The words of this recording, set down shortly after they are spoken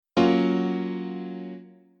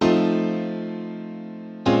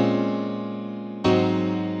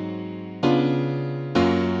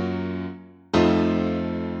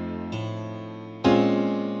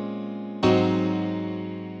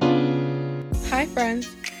Hi,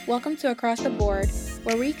 friends. Welcome to Across the Board,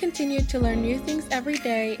 where we continue to learn new things every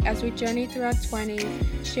day as we journey through our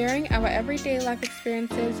 20s, sharing our everyday life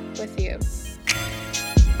experiences with you.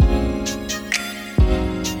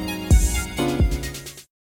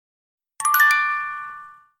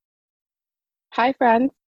 Hi,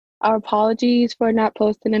 friends. Our apologies for not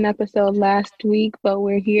posting an episode last week, but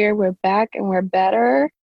we're here, we're back, and we're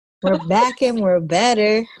better. We're back and we're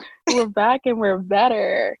better. We're back and we're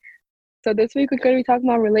better. So this week we're going to be talking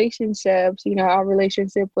about relationships, our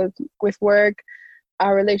relationship with work,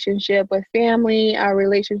 our relationship with family, our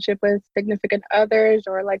relationship with significant others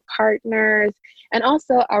or like partners, and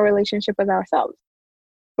also our relationship with ourselves.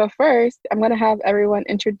 But first, I'm going to have everyone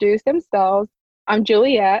introduce themselves. I'm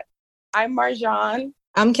Juliet. I'm Marjan.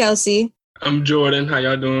 I'm Kelsey. I'm Jordan. How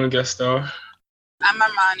y'all doing, guest star? I'm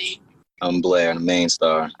Armani. I'm Blair, the main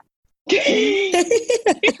star.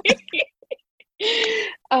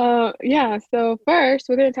 So first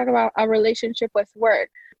we're going to talk about our relationship with work.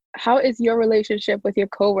 How is your relationship with your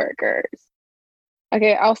coworkers?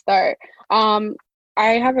 Okay, I'll start. I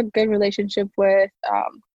have a good relationship with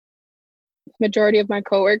majority of my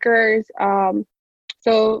coworkers.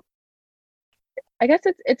 So I guess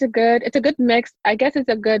it's a good mix. I guess it's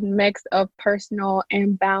a good mix of personal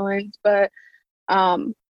and balance, but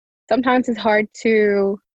sometimes it's hard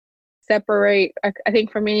to separate. I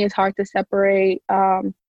think for me it's hard to separate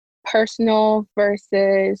personal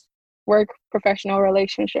versus work professional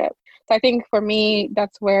relationship. So I think for me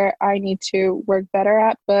that's where I need to work better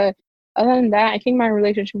at. But other than that, I think my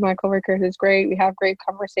relationship with my coworkers is great. We have great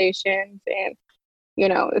conversations, and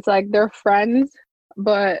it's like they're friends,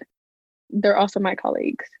 but they're also my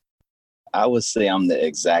colleagues. I would say I'm the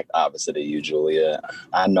exact opposite of you, Julia.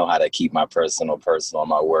 I know how to keep my personal,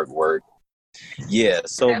 my work. Yeah,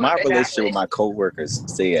 so my relationship with my coworkers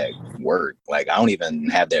stay at work. Like, I don't even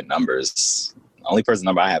have their numbers. The only person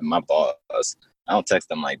number I have is my boss. I don't text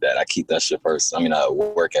them like that. I keep that shit first. I mean,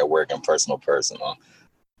 work at work and personal.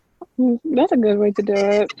 That's a good way to do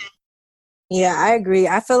it. Yeah, I agree.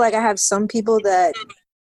 I feel like I have some people that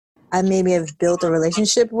I maybe have built a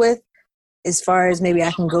relationship with as far as maybe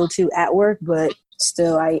I can go to at work, but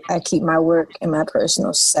still I keep my work and my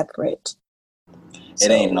personal separate. It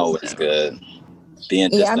ain't always good. Being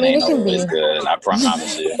distant ain't always good. I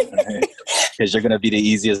promise you. Because you're going to be the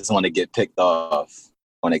easiest one to get picked off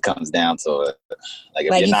when it comes down to it. Like,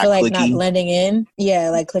 if you're you not feel clicky, like not blending in? Yeah,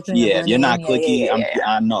 like clicking. Yeah, if you're not clicky, yeah.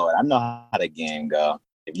 I know it. I know how the game go.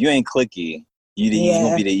 If you ain't clicky, you're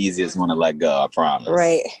going to be the easiest one to let go, I promise.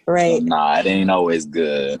 Right. So, nah, it ain't always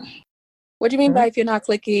good. What do you mean by if you're not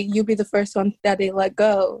clicky, you be the first one that they let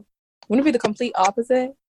go? Wouldn't it be the complete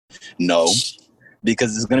opposite? No,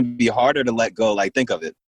 because it's going to be harder to let go. Like, think of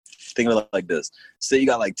it like this. Say you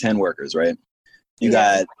got like 10 workers, right? You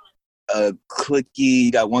got one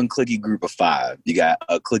clicky group of 5. You got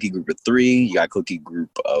a clicky group of 3. You got a clicky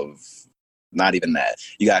group of not even that.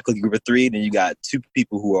 You got a clicky group of 3, then you got 2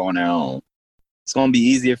 people who are on their own. It's going to be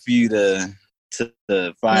easier for you to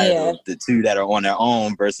fire the 2 that are on their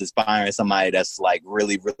own versus firing somebody that's like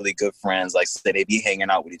really, really good friends. Like, say they be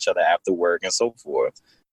hanging out with each other after work and so forth.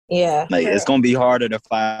 Yeah. Like, it's going to be harder to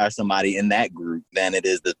fire somebody in that group than it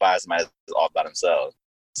is to fire somebody that's all by themselves.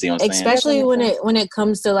 See what I'm saying? Especially when it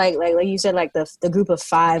comes to like you said, like the group of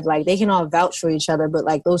 5, like they can all vouch for each other, but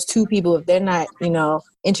like those 2 people, if they're not,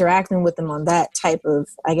 interacting with them on that type of,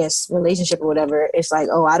 I guess, relationship or whatever, it's like,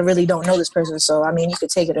 oh, I really don't know this person. So, I mean, you could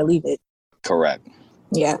take it or leave it. Correct.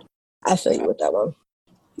 Yeah. I feel you with that one.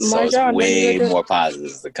 So it's way more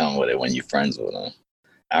positives to come with it when you're friends with them.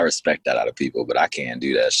 I respect that out of people, but I can't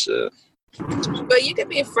do that shit. But you could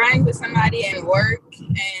be friends with somebody in work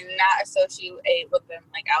and not associate with them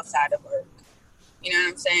like outside of work. You know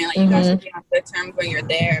what I'm saying? Like, you guys should be on good terms when you're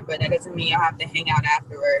there, but that doesn't mean you'll have to hang out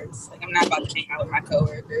afterwards. Like, I'm not about to hang out with my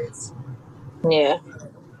coworkers. Yeah.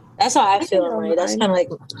 That's how I feel, right? That's kind of like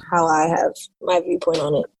how I have my viewpoint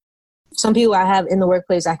on it. Some people I have in the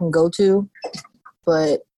workplace I can go to,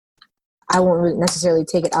 but I won't really necessarily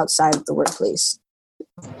take it outside of the workplace.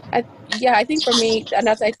 I think for me, and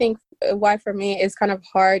that's I think why for me it's kind of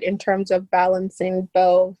hard in terms of balancing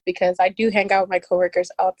both, because I do hang out with my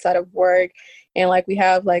coworkers outside of work, and like we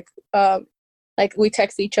have like we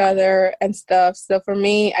text each other and stuff. So for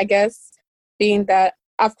me, I guess being that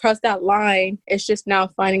I've crossed that line, it's just now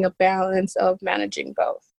finding a balance of managing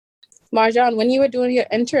both. Marjan, when you were doing your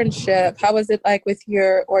internship, how was it like with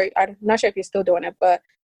I'm not sure if you're still doing it, but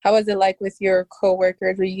how was it like with your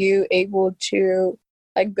coworkers? Were you able to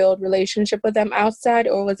like build relationship with them outside,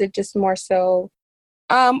 or was it just more so?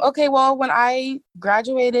 Okay, well, when I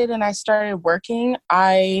graduated and I started working,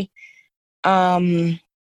 I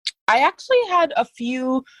I actually had a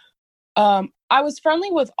few. I was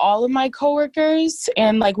friendly with all of my coworkers,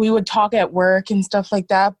 and like we would talk at work and stuff like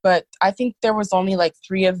that. But I think there was only like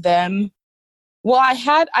 3 of them. Well, I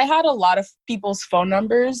had a lot of people's phone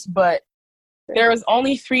numbers, but there was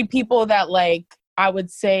only 3 people that like I would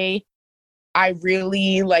say I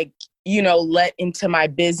really like, let into my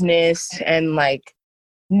business and like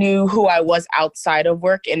knew who I was outside of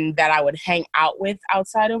work and that I would hang out with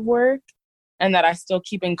outside of work and that I still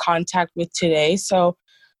keep in contact with today. So,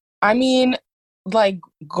 I mean, like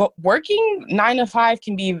working 9 to 5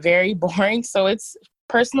 can be very boring. So it's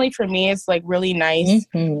personally for me, it's like really nice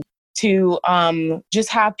to just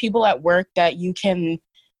have people at work that you can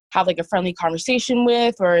have like a friendly conversation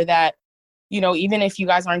with, or that, even if you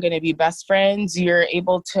guys aren't going to be best friends, you're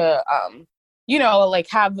able to, like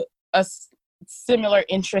have a similar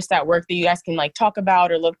interest at work that you guys can like talk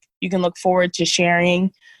about, or you can look forward to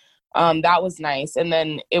sharing. That was nice. And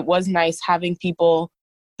then it was nice having people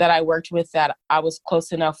that I worked with that I was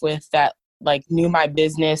close enough with that like knew my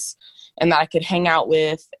business and that I could hang out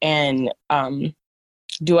with and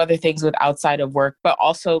do other things with outside of work. But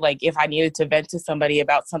also like if I needed to vent to somebody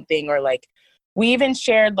about something, or like we even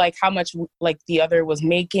shared like how much like the other was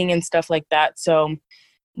making and stuff like that. So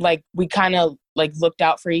like we kind of like looked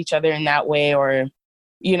out for each other in that way. Or,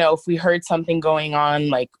 if we heard something going on,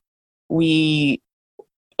 like we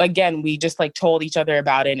just like told each other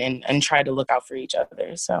about it and tried to look out for each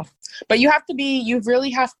other. So, but you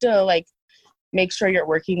really have to like make sure you're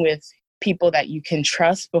working with people that you can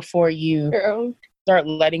trust before you start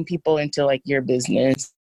letting people into like your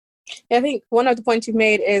business. I think one of the points you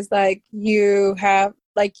made is like you have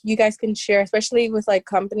like you guys can share, especially with like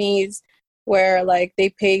companies where like they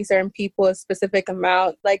pay certain people a specific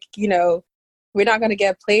amount. Like, we're not going to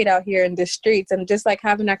get played out here in the streets, and just like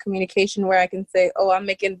having that communication where I can say, oh, I'm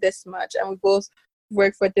making this much and we both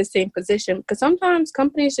work for the same position. Because sometimes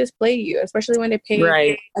companies just play you, especially when they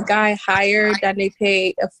pay a guy higher than they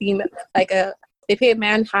pay a female, they pay a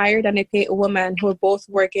man higher than they pay a woman who are both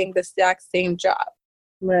working the exact same job.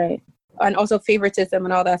 Right. And also favoritism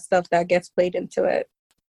and all that stuff that gets played into it.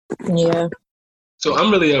 Yeah. So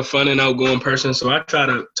I'm really a fun and outgoing person, so I try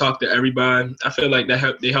to talk to everybody. I feel like they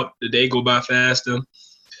help the day go by faster.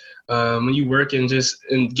 When you work and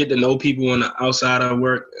get to know people on the outside of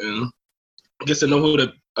work and get to know who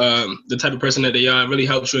the type of person that they are, it really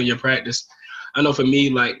helps you in your practice. I know for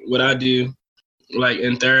me, like what I do, like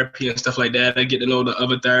in therapy and stuff like that, I get to know the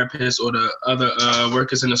other therapists or the other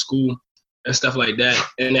workers in the school and stuff like that.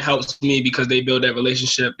 And it helps me because they build that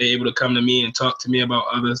relationship. They're able to come to me and talk to me about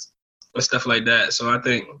others and stuff like that. So I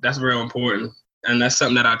think that's real important. And that's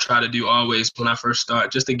something that I try to do always when I first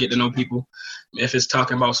start, just to get to know people. If it's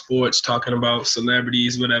talking about sports, talking about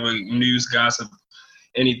celebrities, whatever, news, gossip,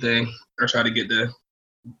 anything, I try to get to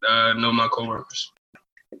know my coworkers.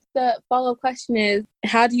 The follow-up question is,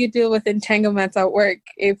 how do you deal with entanglements at work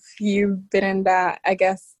if you've been in that, I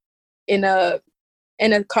guess, in a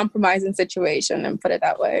compromising situation, and put it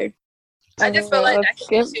that way? I just feel like that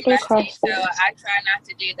can be too messy, so I try not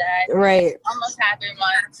to do that. Right. Almost happened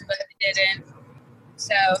once, but it didn't.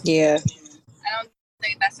 So yeah, I don't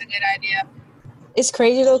think that's a good idea. It's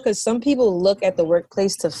crazy though, because some people look at the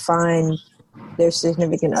workplace to find their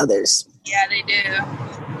significant others. Yeah, they do.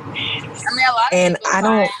 I mean, a lot of and people I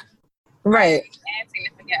don't. Right. And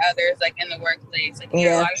significant others like in the workplace. Like you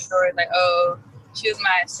hear a lot of stories like, oh, she was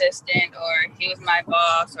my assistant, or he was my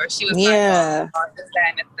boss, or she was my boss, or this, that,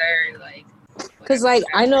 and the third. Like, because like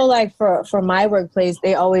I know, like for my workplace,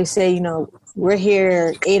 they always say, we're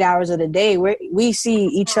here 8 hours of the day. We see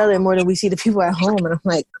each other more than we see the people at home, and I'm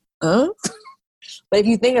like, huh? But if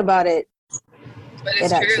you think about it,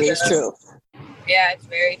 it actually is true. Yeah, it's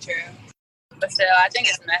very true. But still, I think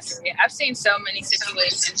it's messy. I've seen so many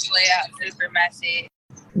situations play out super messy.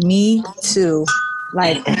 Me too.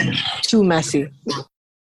 Like, too messy.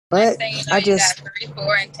 But I just... got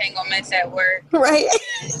 3-4 entanglements at work. Right.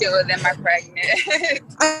 2 of them are pregnant.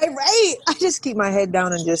 Right. I just keep my head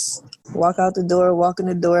down and just walk in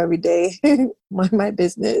the door every day. Mind my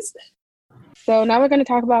business. So now we're going to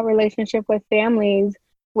talk about relationship with families.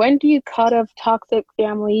 When do you cut off toxic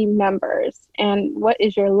family members? And what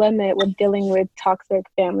is your limit with dealing with toxic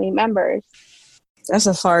family members? That's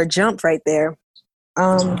a far jump right there.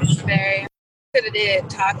 Very. Could have did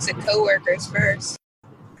toxic coworkers first.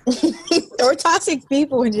 Or toxic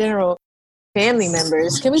people in general. Family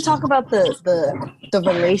members. Can we talk about the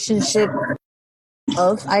relationship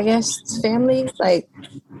of, I guess, family? Like,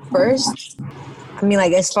 first? I mean,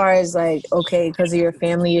 like, as far as, like, okay, because of your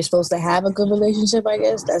family, you're supposed to have a good relationship, I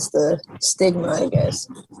guess. That's the stigma, I guess.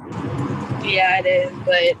 Yeah, it is,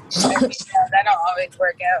 but that don't always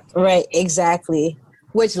work out. Right, exactly.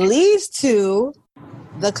 Which leads to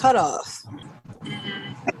the cutoff.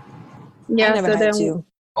 Yeah, I never so had then to.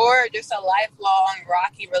 Or just a lifelong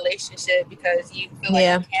rocky relationship because you feel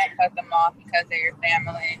like you can't cut them off because they're your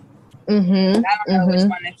family. Mm-hmm. I don't know which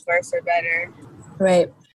one is worse or better.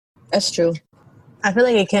 Right. That's true. I feel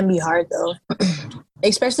like it can be hard though.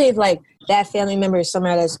 Especially if like that family member is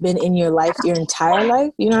somebody that's been in your life your entire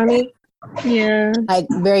life. You know what I mean? yeah. Like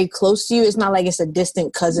very close to you. It's not like it's a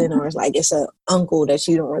distant cousin or it's like it's an uncle that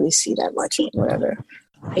you don't really see that much or whatever.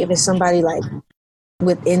 If it's somebody like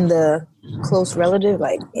within the close relative,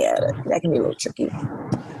 like, yeah, that can be a little tricky.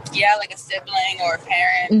 Yeah, like a sibling or a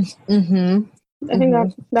parent. Mm-hmm. I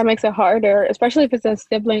think that makes it harder, especially if it's a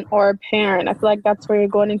sibling or a parent. I feel like that's where you're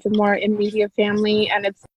going into more immediate family, and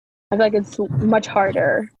I feel like it's much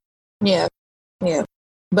harder. Yeah.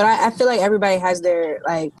 But I feel like everybody has their,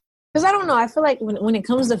 like, because I don't know, I feel like when it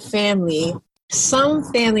comes to family, some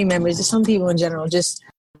family members, just some people in general, just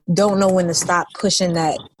don't know when to stop pushing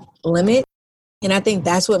that limit. And I think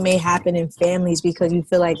that's what may happen in families because you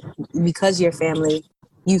feel like because you're family,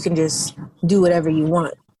 you can just do whatever you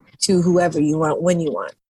want to whoever you want when you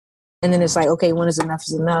want. And then it's like, okay, when is enough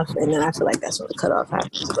is enough. And then I feel like that's when the cutoff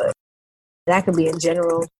happens. But that could be in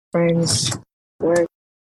general, friends, work.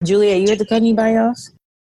 Julia, you had to cut anybody off?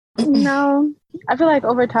 No, I feel like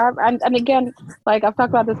over time, and again, like I've talked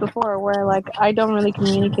about this before, where like I don't really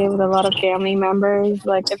communicate with a lot of family members.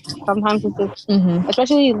 Like sometimes it's just,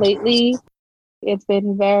 especially lately, it's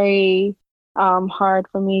been very hard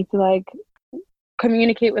for me to like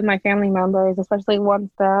communicate with my family members, especially ones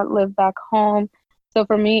that live back home. So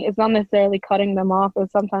for me, it's not necessarily cutting them off.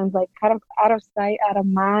 It's sometimes like kind of out of sight, out of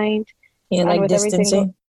mind. Yeah, like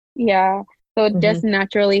distancing. Yeah. So it just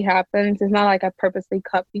naturally happens. It's not like I purposely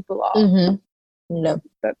cut people off. No.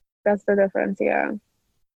 But that's the difference, yeah.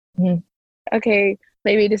 Okay,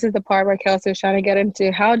 maybe this is the part where Kelsey is trying to get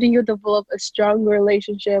into. How do you develop a strong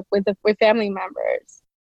relationship with family members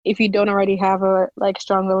if you don't already have a like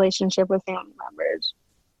strong relationship with family members?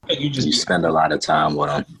 You spend a lot of time with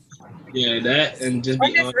them. Yeah, that and just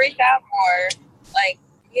reach out more. Like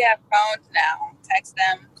we have phones now. Text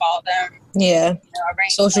them, call them. Yeah.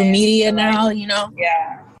 Social media now, you know.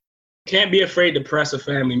 Yeah. Can't be afraid to press a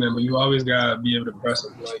family member. You always gotta be able to press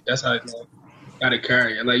them. Like that's how it's gotta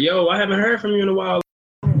carry it. Like, yo, I haven't heard from you in a while.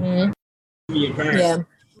 Be a parent. Yeah.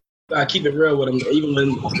 I keep it real with them, even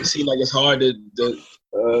when it seems like it's hard to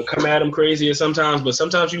come at them crazy sometimes. But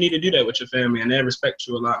sometimes you need to do that with your family, and they respect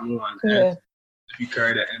you a lot more. If you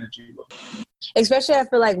carry that energy. Especially, I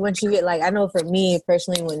feel like once you get like, I know for me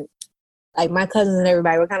personally, when like my cousins and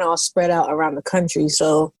everybody, we're kind of all spread out around the country,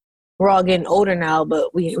 so we're all getting older now,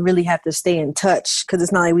 but we really have to stay in touch because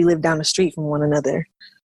it's not like we live down the street from one another.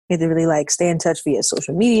 We have to really like stay in touch via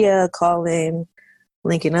social media, calling,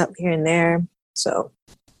 linking up here and there. So.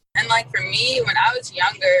 And like for me, when I was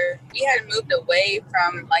younger, we had moved away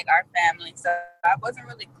from like our family, so I wasn't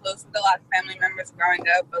really close with a lot of family members growing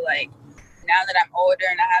up. But like now that I'm older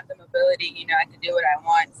and I have the mobility, you know, I can do what I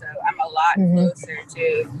want. So I'm a lot closer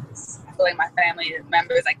to, I feel like my family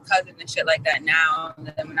members, like cousins and shit like that now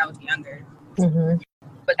than when I was younger.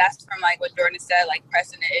 But that's from like what Jordan said, like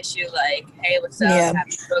pressing the issue, like, hey, what's up? I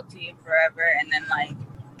haven't spoke to you forever, and then like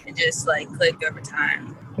it just like clicked over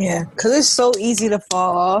time. Yeah, because it's so easy to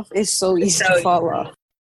fall off. It's so easy to fall off.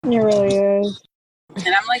 It really is. And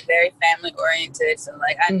I'm like very family oriented, so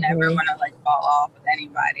like I never want to like fall off with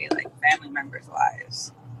anybody, like family members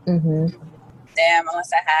wise. Damn,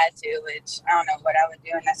 unless I had to, which I don't know what I would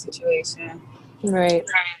do in that situation. Right.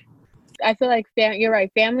 I feel like you're right.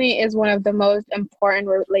 Family is one of the most important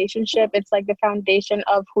relationship. It's like the foundation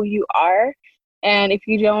of who you are. And if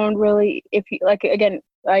you don't really, if you like, again,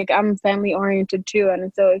 like I'm family oriented too. And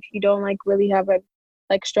so if you don't like really have a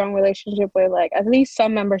like strong relationship with like at least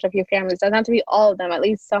some members of your family, it doesn't have to be all of them, at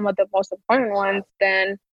least some of the most important ones,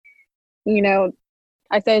 then, you know,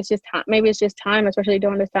 I say it's just time. Maybe it's just time, especially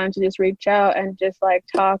during this time, to just reach out and just like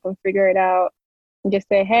talk and figure it out. And just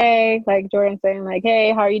say, hey, like Jordan saying like,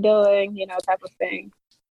 hey, how are you doing? You know, type of thing.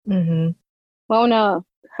 Mona,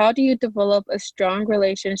 how do you develop a strong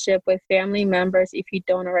relationship with family members if you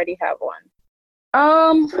don't already have one?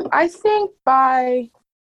 I think I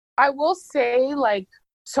will say like,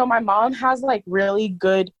 so my mom has like really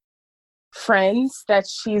good friends that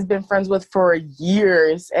she's been friends with for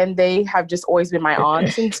years, and they have just always been my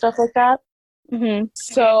aunts and stuff like that.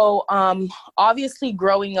 So, obviously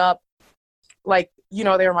growing up, like, you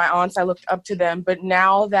know, they were my aunts. I looked up to them. But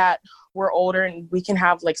now that we're older and we can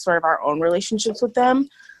have like sort of our own relationships with them,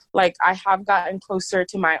 like I have gotten closer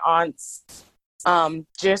to my aunts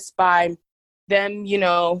just by them, you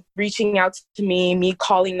know, reaching out to me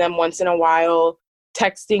calling them once in a while,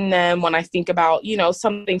 texting them when I think about, you know,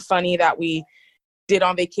 something funny that we did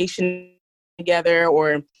on vacation together,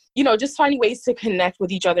 or, you know, just finding ways to connect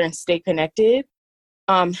with each other and stay connected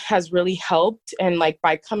has really helped. And like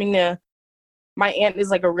by coming to, my aunt is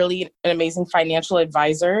like an amazing financial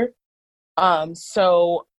advisor.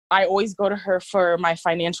 So I always go to her for my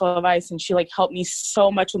financial advice, and she like helped me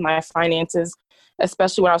so much with my finances,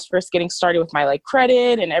 especially when I was first getting started with my like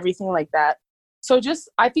credit and everything like that. So just,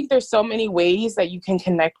 I think there's so many ways that you can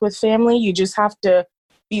connect with family. You just have to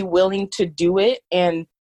be willing to do it and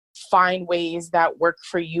find ways that work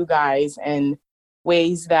for you guys, and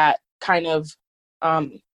ways that kind of,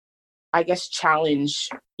 I guess, challenge,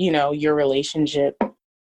 you know, your relationship.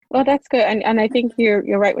 Well, that's good, and I think you're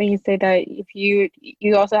right when you say that if you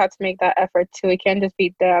also have to make that effort too. It can't just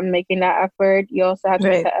be them making that effort. You also have to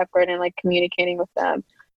make that effort and like communicating with them.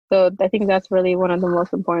 So I think that's really one of the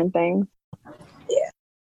most important things. Yeah.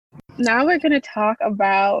 Now we're gonna talk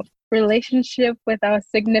about relationship with our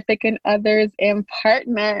significant others and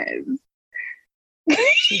partners.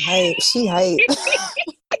 She hype.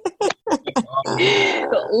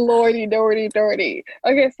 Lordy, dordy.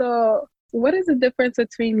 Okay, so what is the difference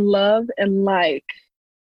between love and like?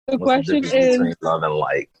 The What's question the difference is between love and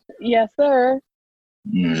like? Yes, sir.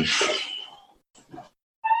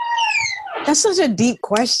 That's such a deep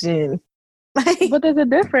question. But there's a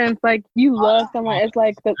difference. Like, you love someone, it's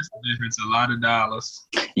like the That's the difference. A lot of dollars.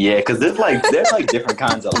 Yeah, because there's like different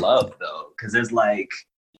kinds of love though. Because there's like,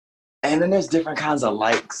 and then there's different kinds of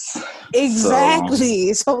likes.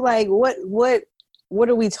 Exactly. So like, what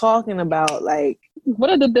are we talking about? Like, what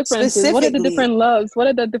are the differences? What are the different loves? What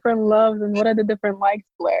are the different loves and what are the different likes,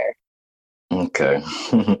 Blair? Okay.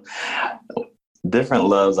 Different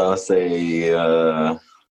loves, I would say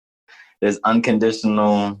there's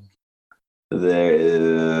unconditional. There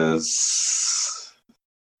is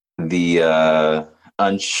the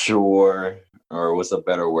unsure, or what's a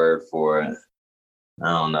better word for it? I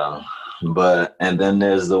don't know. But, and then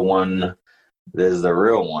there's the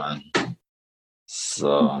real one.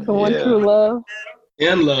 So, the one true love.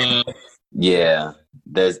 In love. Yeah.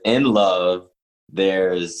 There's in love.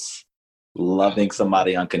 There's loving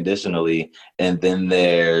somebody unconditionally. And then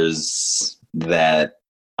there's that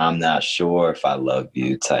I'm not sure if I love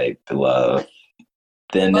you type love.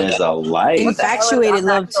 Then there's a like. Infatuated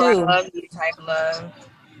love too. I love you type love.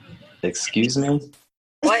 Excuse me?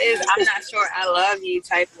 What is I'm not sure I love you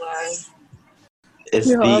type love? It's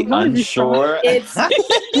the unsure. It's I'm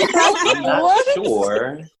not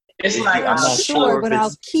sure. It's like, I'm not sure, but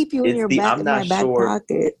I'll keep you in your back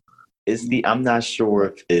pocket. It's the I'm not sure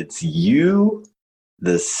if it's you,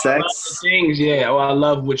 the sex. Things, yeah. Oh, I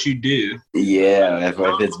love what you do. Yeah, if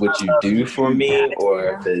it's what you do for me,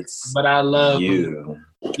 or if it's. But I love you.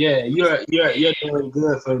 Yeah, you're doing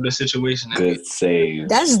good for the situation. Good save.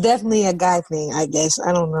 That's definitely a guy thing, I guess.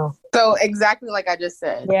 I don't know. So exactly like I just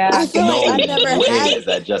said. Yeah. I feel like I've never had. Is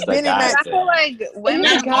that just a guy I thing? feel like women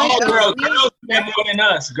That's all girls. Girls do that more than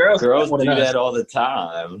us. Girls Girls more do than us. that all the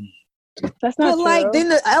time. That's not But true. like, then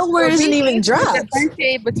the L word isn't even dropped.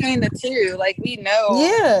 differentiate between the two. Like we know.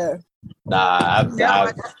 Yeah. Nah,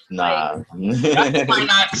 nah. I might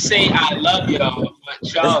not say I love y'all,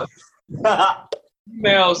 but y'all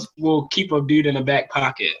females will keep a dude in the back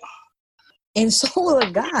pocket. And so will a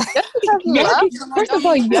guy. First of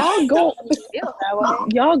all, y'all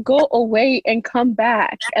go away and come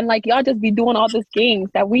back, and like y'all just be doing all these games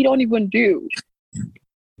that we don't even do.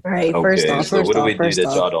 Right. Okay, so what do we do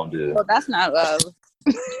that y'all don't do? Well, that's not love.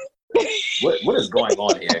 What is going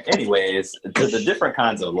on here? Anyways, the different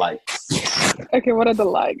kinds of likes. Okay, what are the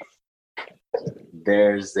likes?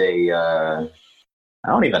 There's I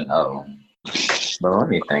don't even know. But let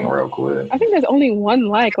me think real quick. I think there's only one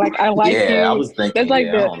like. Like I like you. Yeah, I was thinking. There's like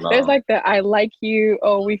there's the I like you.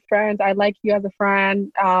 Oh, we friends. I like you as a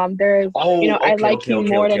friend. There's I like you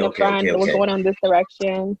more than a friend. So we're going on this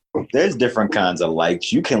direction. There's different kinds of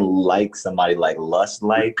likes. You can like somebody like lust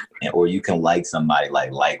like, or you can like somebody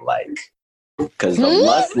like. Because the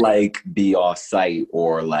lust like be off site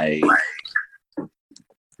or like.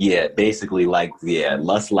 Yeah, basically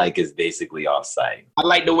lust like is basically off site. I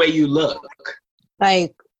like the way you look.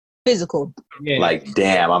 Like physical. Yeah. Like,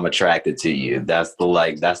 damn, I'm attracted to you. That's the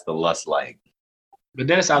lust like. But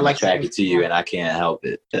then I like attracted to you and I can't help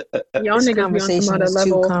it. Y'all This niggas conversation be on is some other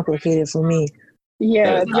too level. complicated for me.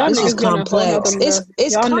 Yeah, y'all This is niggas be on a whole complex. nother level.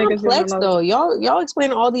 It's Y'all niggas be on complex another- though. Y'all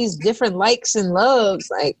explain all these different likes and loves.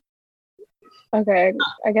 Like, Okay,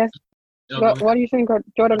 I guess. What do you think,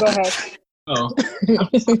 Jordan? Go ahead. Oh, I'm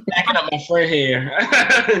backing up my friend here.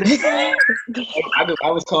 I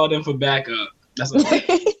was called in for backup. That's what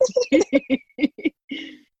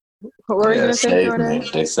What were you gonna say, Jordan?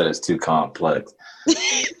 They said it's too complex.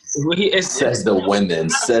 Says the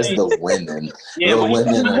women. Yeah, the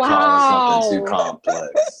women are calling something too Wow.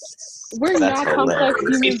 complex. We're That's not complex hilarious.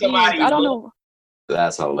 human beings. I don't know.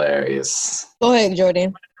 That's hilarious. Go ahead,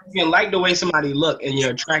 Jordan. You can like the way somebody look and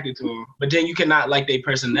you're attracted to them, but then you cannot like their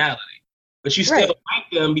personality. But you still Right.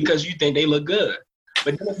 like them because you think they look good.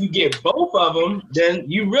 But then if you get both of them, then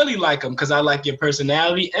you really like them because I like your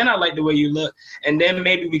personality and I like the way you look. And then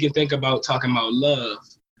maybe we can think about talking about love.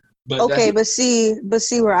 But Okay, but see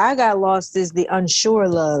where I got lost is the unsure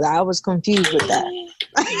love. I was confused with that.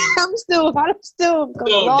 I'm still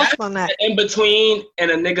lost on that. In between in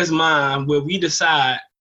a nigga's mind where we're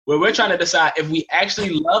trying to decide if we actually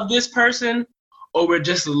love this person or we're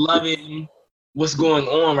just loving what's going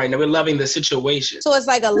on right now. We're loving the situation. So it's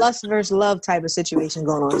like a lust versus love type of situation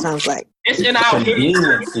going on. It sounds like. It's in our head.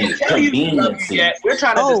 Conveniency. We're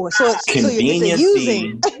trying to decide. It's a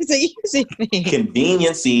using. It's a using thing.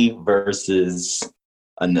 Conveniency versus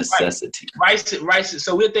a necessity. Right.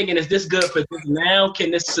 So we're thinking, is this good for this now? Can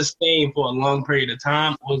this sustain for a long period of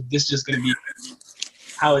time? Or is this just going to be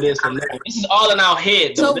how it is for now? This is all in our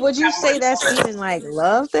head. So would you say that's even like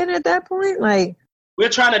love then at that point? Like, we're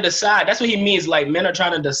trying to decide. That's what he means. Like, men are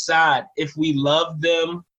trying to decide if we love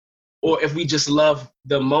them or if we just love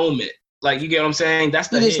the moment. Like, you get what I'm saying? That's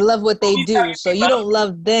the you just head. love what they do. So you don't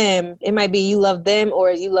love them. It might be you love them or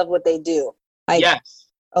you love what they do. Like, yes.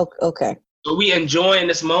 Okay. So we enjoying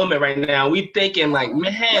this moment right now. We thinking like,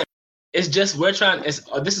 man, it's just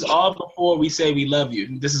this is all before we say we love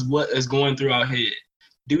you. This is what is going through our head.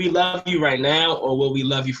 Do we love you right now or will we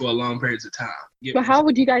love you for a long period of time? But how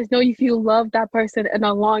would you guys know if you love that person in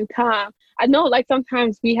a long time? I know, like,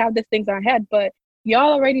 sometimes we have these things in our head, but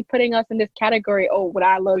y'all already putting us in this category. Oh, would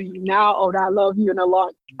I love you now? Or would I love you in a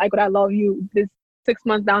long, like, would I love you this 6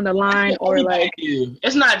 months down the line? Or like,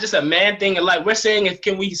 it's not just a man thing. Like, we're saying,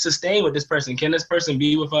 can we sustain with this person? Can this person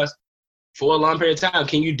be with us for a long period of time?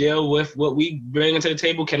 Can you deal with what we bring into the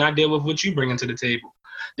table? Can I deal with what you bring into the table?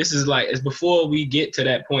 This is like, it's before we get to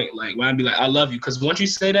that point, like, when I be like, I love you. Because once you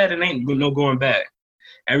say that, it ain't no going back.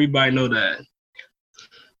 Everybody know that.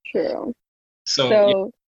 True. So yeah,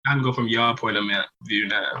 I can go from your point of view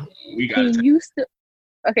now. We got it.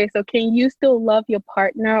 Okay, so can you still love your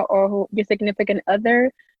partner or your significant other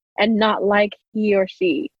and not like he or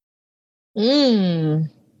she? Because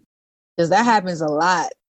that happens a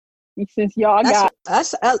lot. Since y'all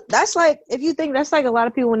that's like, if you think, that's like a lot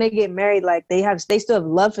of people when they get married, like they still have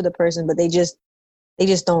love for the person, but they just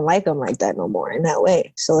don't like them like that no more in that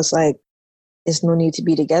way. So it's like, there's no need to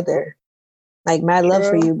be together. Like, mad love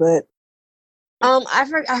for you, but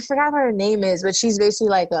I forgot what her name is, but she's basically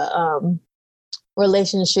like a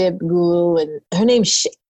relationship guru, and her name's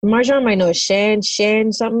Marjan might know it. Shan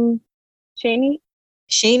something. Shani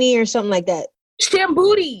or something like that.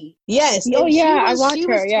 Shambooty. Yes. Oh yeah, I watched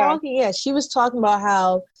her. Yeah, she was talking about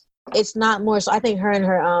how it's not more. So I think her and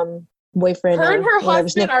her boyfriend, her and her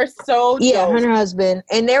husband are so dope. Yeah, her and her husband,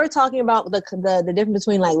 and they were talking about the difference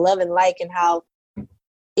between like love and like, and how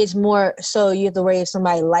it's more so you have to worry if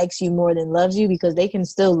somebody likes you more than loves you, because they can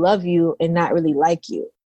still love you and not really like you.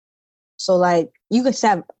 So like, you could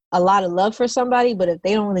have a lot of love for somebody, but if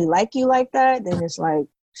they don't really like you like that, then it's like,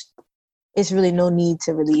 it's really no need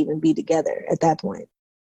to really even be together at that point.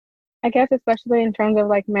 I guess especially in terms of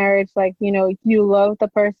like marriage, like, you know, you love the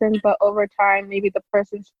person, but over time, maybe the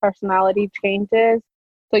person's personality changes.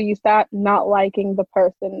 So you start not liking the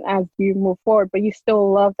person as you move forward, but you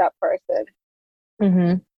still love that person.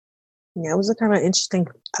 Mm-hmm. Yeah, it was a kind of interesting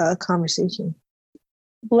conversation.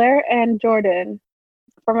 Blair and Jordan,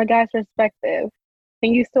 from a guy's perspective,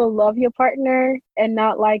 can you still love your partner and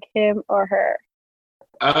not like him or her?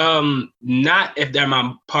 Not if they're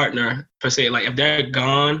my partner per se. Like, if they're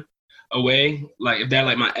gone away, like if they're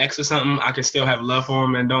like my ex or something, I can still have love for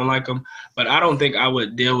them and don't like them. But I don't think I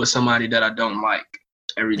would deal with somebody that I don't like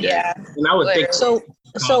every day. Yeah. And I would think so.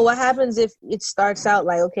 So what happens if it starts out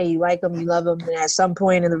like, okay, you like them, you love them, and at some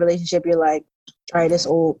point in the relationship, you're like, all right, it's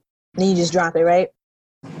old, and then you just drop it, right?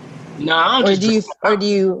 No, I don't. Or do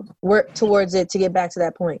you work towards it to get back to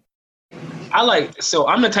that point?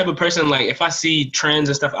 I'm the type of person, like, if I see trends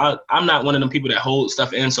and stuff, I'm not one of them people that hold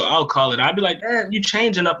stuff in, so I'll call it. I'll be like, you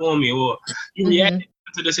changing up on me, or you reacting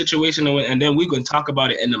to the situation, and then we can talk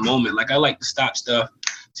about it in the moment. Like, I like to stop stuff,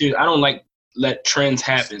 too. I don't like let trends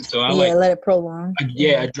happen, so I let it prolong.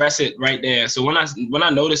 Address it right there. So when I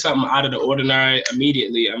notice something out of the ordinary,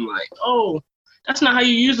 immediately I'm like, oh, that's not how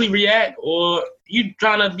you usually react, or you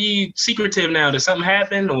trying to be secretive now. Did something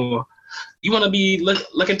happen, or you want to be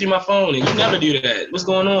looking through my phone, and you never do that. What's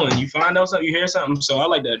going on? You find out something, you hear something. So I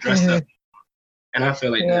like to address that, and I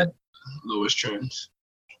feel like that lowers trends.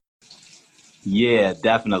 Yeah,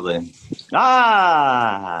 definitely.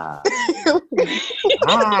 I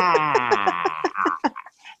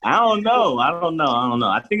don't know.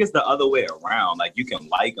 I think it's the other way around. Like you can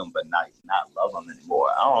like them, but not love them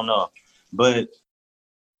anymore. I don't know. But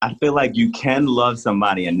I feel like you can love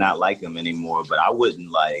somebody and not like them anymore. But I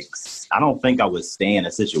don't think I would stay in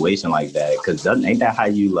a situation like that. Because ain't that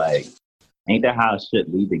how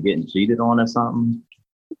shit lead to getting cheated on or something?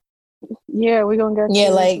 Yeah, we're gonna get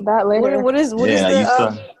to like that later. What is the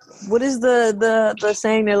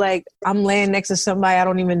saying? They're like, I'm laying next to somebody I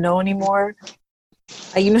don't even know anymore.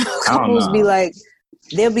 Like, you know, couples be like,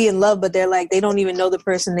 they'll be in love, but they're like, they don't even know the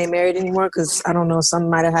person they married anymore because I don't know, something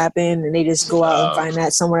might have happened, and they just go out and find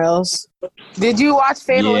that somewhere else. Did you watch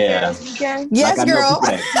Fatal Affair this weekend? Yes, like, girl.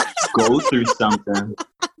 I know people that go through something.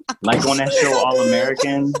 Like on that show All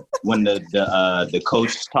American, when the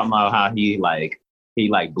coach talking about how he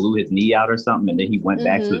blew his knee out or something, and then he went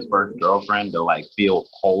back to his first girlfriend to like feel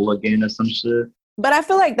whole again or some shit. But I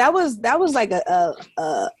feel like that was like a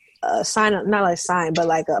sign of, not like a sign, but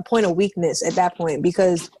like a point of weakness at that point,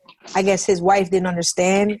 because I guess his wife didn't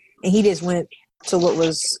understand, and he just went to what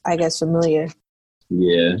was, I guess, familiar.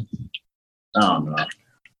 Yeah, I don't know.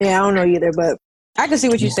 Yeah, I don't know either, but I can see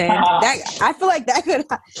what you're saying. That I feel like that could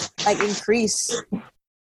like increase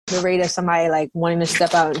the rate of somebody like wanting to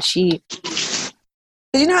step out and cheat.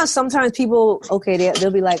 You know how sometimes people,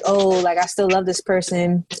 they'll be like, oh, like I still love this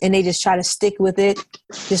person, and they just try to stick with it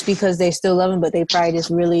just because they still love him, but they probably just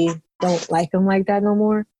really don't like him like that no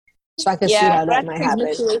more. So I can see how that might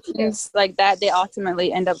happen. Situations like that, they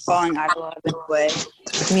ultimately end up falling out of love anyway.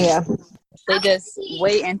 Yeah. They just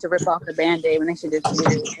waiting to rip off the Band-Aid when they should just do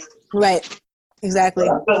it. Right. Exactly.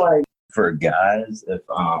 I feel like for guys, if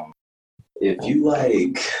you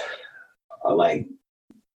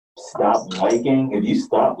if you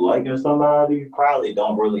stop liking somebody, you probably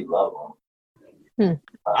don't really love them.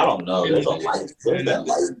 I don't know. There's that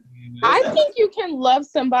life. I think you can love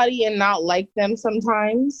somebody and not like them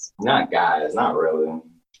sometimes. Not guys, not really.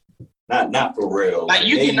 Not for real. Like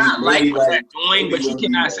you cannot like what they're doing, but you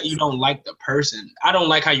cannot say you don't like the person. I don't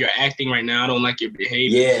like how you're acting right now. I don't like your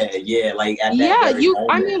behavior. Yeah. Like at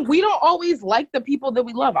I mean, we don't always like the people that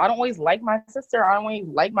we love. I don't always like my sister. I don't always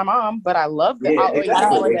like my mom, but I love them. Yeah,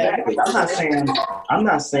 exactly. I'm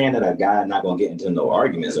not saying that a guy not gonna get into no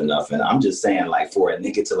arguments or nothing. I'm just saying like for a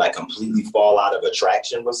nigga to like completely fall out of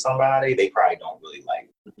attraction with somebody, they probably don't really like.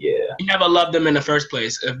 Yeah. You never loved them in the first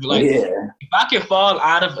place. If I can fall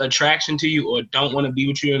out of attraction to you or don't want to be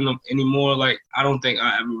with you anymore, like I don't think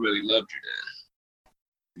I ever really loved you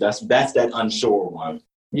then. That's that unsure one.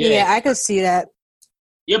 Yeah, I could see that.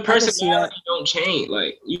 Your personality don't change.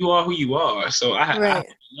 Like you are who you are. So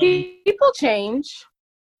people change.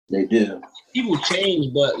 They do. People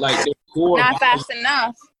change, but like the core not fast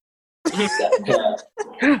enough.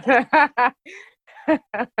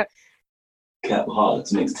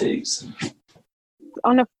 Capaholics mixtapes.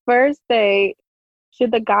 On a first date,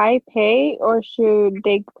 should the guy pay or should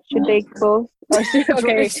they both? Or should,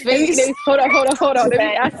 okay, hold on. Let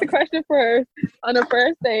me ask the question first. On a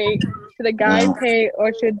first date, should the guy pay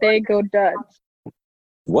or should they go Dutch?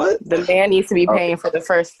 What? The man needs to be paying for the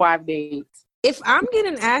first 5 dates. If I'm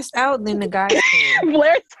getting asked out, then the guy's paying.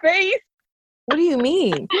 Blair's face. What do you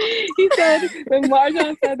mean? He said, when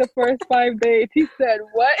Marjan said the first 5 dates, he said,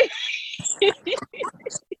 what?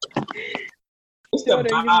 What's the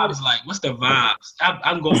vibes like? What's the vibes?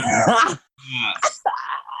 I'm going.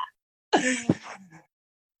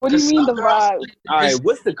 What do you mean the vibes? All right,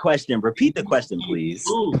 what's the question? Repeat the question, please.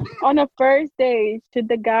 On a first date, should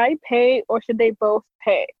the guy pay or should they both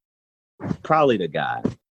pay? Probably the guy.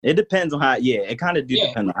 It depends on how. Yeah, it kind of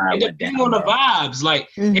depends on how it went down. Depends on the vibes. Like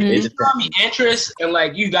if you show me interest and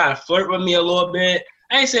like you gotta flirt with me a little bit.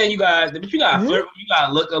 I ain't saying you guys, but if you gotta flirt, you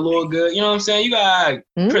gotta look a little good. You know what I'm saying? You gotta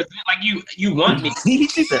present like you want me. She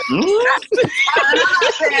said, I'm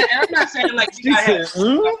not saying like you gotta have stuff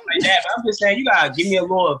like that, but I'm just saying you gotta give me a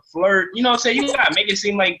little flirt. You know what I'm saying? You gotta make it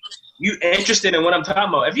seem like you interested in what I'm talking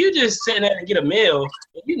about. If you just sitting there and get a meal,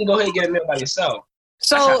 you can go ahead and get a meal by yourself.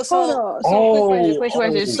 So quick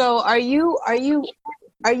question. So are you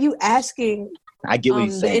asking I get what you're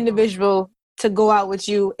saying. The individual to go out with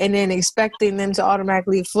you and then expecting them to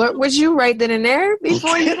automatically flirt with you right then and there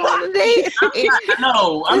before you go on the date?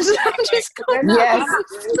 No, I'm just yes,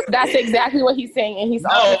 that's exactly what he's saying, and he's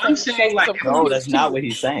I'm saying like no, that's not what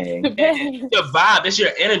he's saying. Your vibe, it's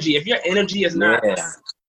your energy. If your energy is not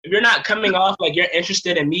If you're not coming off like you're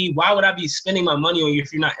interested in me, why would I be spending my money on you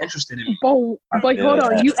if you're not interested in me? But hold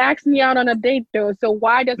on, you asked me out on a date though, so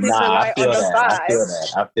why does it rely on the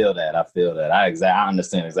vibe? I feel that. I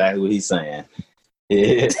understand exactly what he's saying.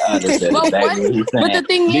 Yeah, I understand But exactly what he's saying. But the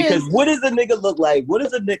thing because is, what does a nigga look like? What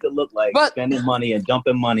does a nigga look like spending money and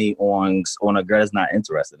dumping money on a girl that's not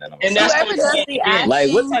interested in him? And that's whoever does the asking,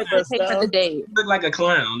 like what type of pay for the date. You look like a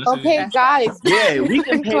clown. That's Okay, guys. Yeah, we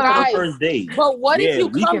can pay for the first date. But what if you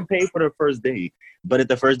we can pay for the first date. But if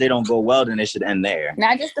the first date don't go well, then it should end there.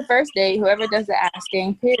 Not just the first date. Whoever does the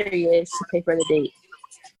asking, period, should pay for the date.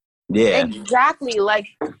 Yeah. Exactly. Like,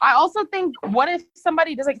 I also think, what if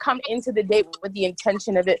somebody doesn't come into the date with the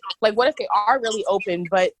intention of it? Like, what if they are really open,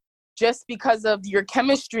 but just because of your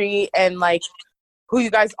chemistry and, like, who you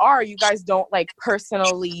guys are, you guys don't, like,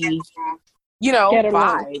 personally,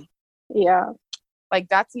 vibe. Yeah. Like,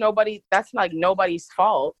 that's like nobody's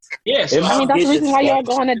fault. Yeah. So I mean, that's the reason why y'all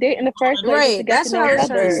go on a date in the first place. Right. That's what I was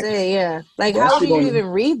trying to say, yeah. Like, how do you even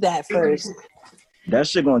read that first? That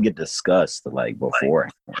shit gonna get discussed, like, before.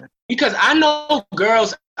 Because I know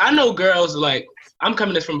girls like, I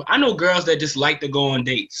know girls that just like to go on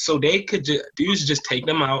dates. So they could dudes just take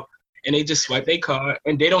them out and they just swipe their card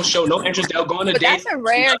and they don't show no interest. They'll go on a date. That's a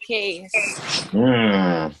rare case.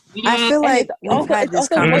 I feel like we've had this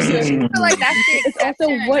conversation. I feel like that's it's also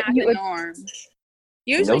what you the norm.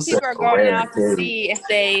 Usually people are going out to see if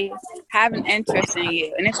they have an interest in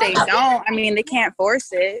you. And if they don't, I mean, they can't force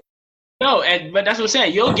it. No, but that's what I'm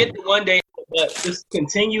saying. You'll get the one day, but just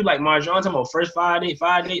continue like Marjon talking about first 5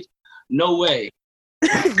 dates. No way.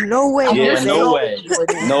 No way. Yeah, no way.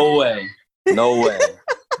 No way. No way.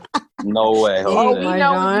 No way. Oh, we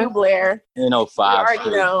know you, Blair. 5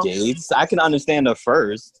 straight dates. I can understand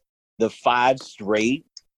the 5 straight.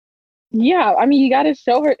 Yeah, I mean, you got to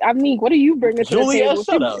show her. I mean, what do you bring to the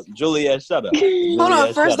table? Juliet, shut up. Hold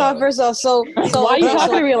on. First off. So why are you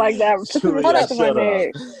talking to me like that? Hold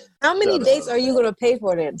up. How many dates are you gonna pay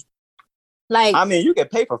for then? Like, I mean, you can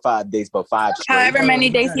pay for 5 dates, but 5 straight. However many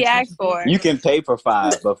dates he asked for. You can pay for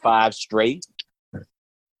 5, but 5 straight.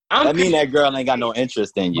 I mean, that girl ain't got no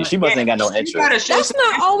interest in you. She must ain't got no interest. That's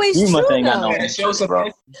not always true. She must ain't got no interest,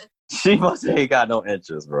 bro. She must ain't got no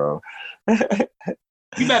interest, bro.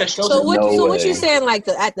 You better show. So what you saying? Like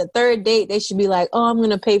at the 3rd date, they should be like, "Oh, I'm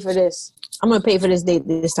gonna pay for this. I'm gonna pay for this date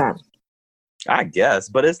this time." I guess,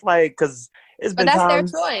 but it's like because it's been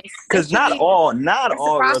times. Their choice. Because not all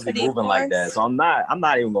girls are moving like that. So I'm not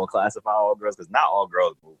even gonna classify all girls because not all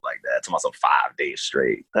girls move like that. To myself, 5 days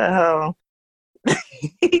straight. The hell.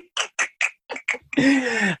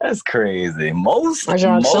 That's crazy.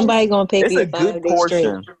 Somebody gonna pay for your 5 days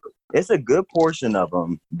straight. It's a good portion of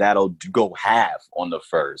them that'll go half on the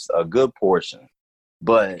first. A good portion,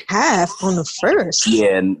 but half on the first.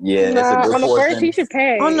 Yeah. It's a good on the portion. first, he should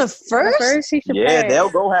pay. On the first, he should pay. Yeah, they'll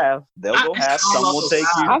go half. Some will take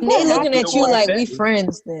you. They looking at you like we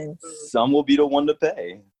friends. Then some will be the one to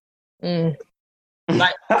pay.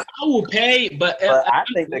 Like I will pay, but I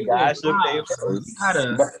think the guy should pay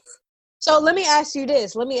first. So let me ask you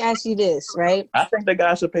this, right? I think the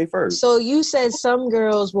guy should pay first. So you said some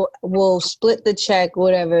girls will split the check,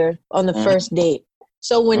 whatever, on the first date.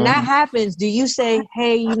 So when that happens, do you say,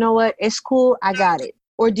 "Hey, you know what? It's cool. I got it,"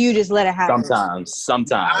 or do you just let it happen? Sometimes.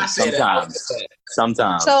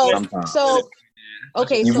 So.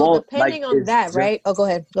 Okay, so depending on that, right? Oh, go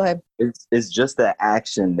ahead. It's just the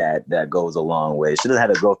action that goes a long way. She doesn't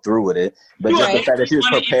have to go through with it, but just the fact that she was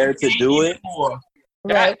prepared to do it.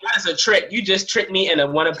 That is a trick. You just tricked me and I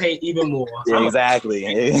want to pay even more. Yeah, exactly.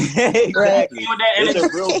 Exactly. Right. It's a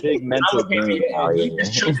real big mental game out here.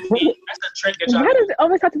 That's a trick. Why does it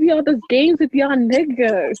always have to be all those games with y'all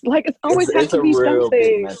niggas? Like, it's always has to be something. It's a real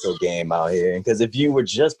big mental game out here. Because if you were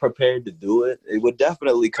just prepared to do it, it would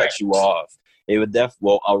definitely cut you off. It would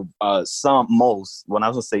when I was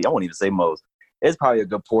gonna say, I won't even say most. It's probably a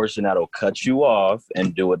good portion that'll cut you off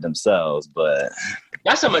and do it themselves, but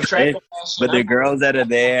that's some attractive. But the girls that are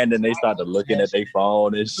there and then they start to looking at their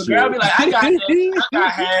phone and shit. The girl be like, I got this, I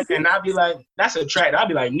got half, and I'll be like, that's attractive. I'll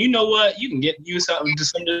be like, you know what? You can get you some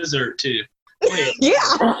dessert too. Yeah.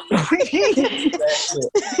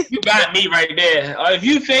 You got me right there. Or if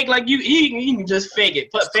you fake like you can just fake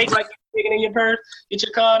it. Put fake like you're taking in your purse, get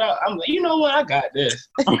your card out. I'm like, you know what? I got this.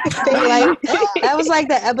 That was like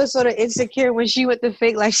the episode of Insecure when she went to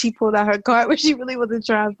fake like she pulled out her card when she really wasn't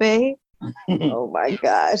trying to pay. Oh my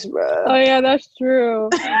gosh, bro. Oh yeah, that's true.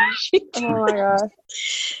 Oh my gosh.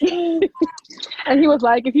 And he was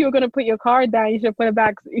like, if you were gonna put your card down, you should put it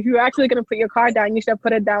back. If you were actually gonna put your card down, you should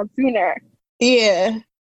put it down sooner. Yeah.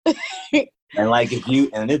 And like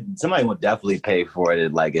somebody would definitely pay for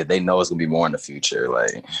it, like if they know it's gonna be more in the future,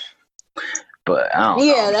 like. But I don't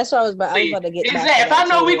know. That's what I was about to get back to if I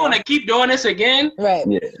know we're gonna keep doing this again, right?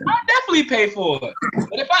 Yeah. I'll definitely pay for it.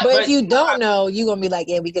 But if you don't know, you're gonna be like,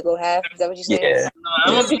 yeah, we could go half. Is that what you saying? Yeah.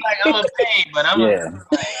 I'm gonna be like, I'm gonna pay, but I'm gonna.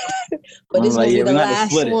 But this might be the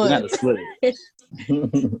last one. We got to split it.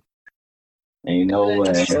 And you know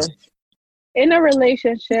what? In a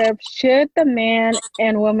relationship, should the man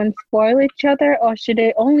and woman spoil each other, or should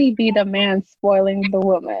it only be the man spoiling the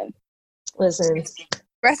woman? Listen,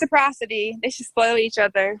 reciprocity. They should spoil each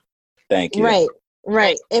other. Thank you.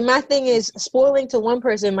 Right. And my thing is, spoiling to one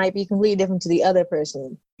person might be completely different to the other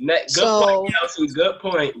person. Good point, Kelsey. Good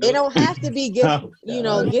point. It don't have to be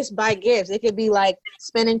gifts by gifts. It could be like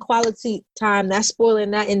spending quality time. That's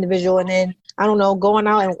spoiling that individual, and then I don't know, going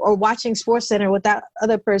out or watching Sports Center with that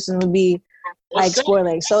other person would be like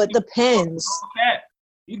spoiling. So it depends.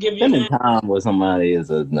 You give spending time with somebody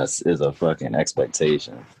is a fucking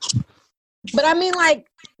expectation. But I mean, like,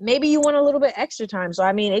 maybe you want a little bit extra time. So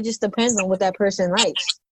I mean, it just depends on what that person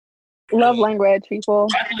likes. Love language, people.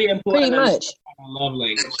 Pretty much. Love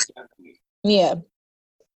language. Definitely. Yeah.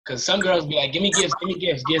 Because some girls be like, give me gifts. And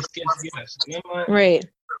I'm like, right.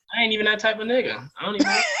 I ain't even that type of nigga. I don't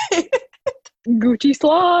even. Gucci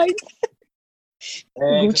slides.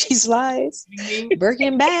 Gucci slides.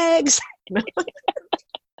 Birkin bags. What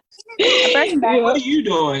are you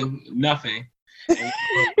doing? Nothing.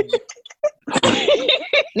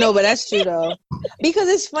 No, but that's true though, because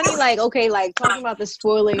it's funny. Like, okay, like talking about the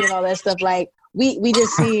spoiling and all that stuff. Like, we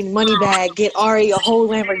just seen Moneybagg get Ari a whole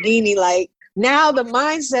Lamborghini. Like, now the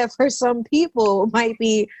mindset for some people might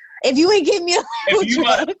be, if you ain't give me a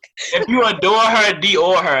truck, if you adore her,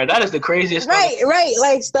 Dior her. That is the craziest. Right,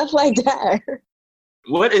 like stuff like that.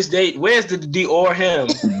 Where's the Dior him?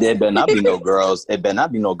 There better not be no girls. It better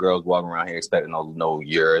not be no girls walking around here expecting no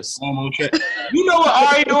yours. You know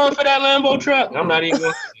what Ari doing for that Lambo truck? I'm not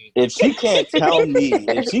even. If she can't tell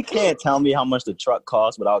me how much the truck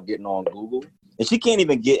costs without getting on Google, if she can't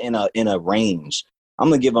even get in a range, I'm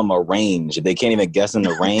gonna give them a range. If they can't even guess in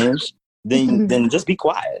the range, then just be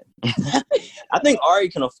quiet. I think Ari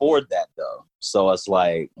can afford that though, so it's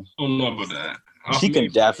like. I don't know about that. She can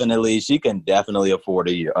definitely afford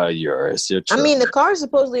a yours. I mean, the car's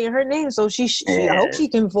supposedly in her name, so I hope she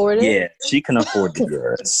can afford it. Yeah, she can afford the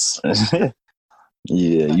yours.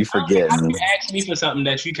 Yeah, you forget. You asked me for something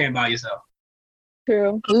that you can't buy yourself.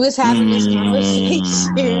 True. We was having this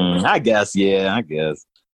conversation. I guess.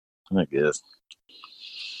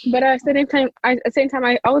 But at the same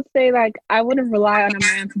time, I would say, like, I wouldn't rely on a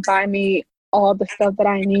man to buy me all the stuff that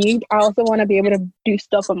I need. I also want to be able to do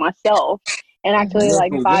stuff for myself and actually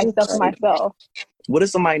buy stuff for myself. What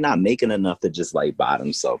if somebody not making enough to just like buy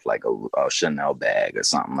themselves like a Chanel bag or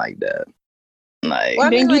something like that? Like, well,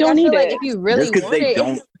 I mean, you don't need it. If you really want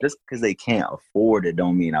it, just because they can't afford it,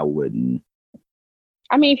 don't mean I wouldn't.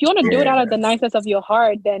 I mean, if you want to do it out of the nicest of your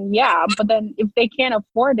heart, then yeah. But then if they can't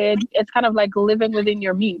afford it, it's kind of like living within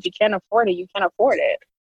your means. You can't afford it. You can't afford it.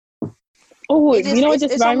 Oh,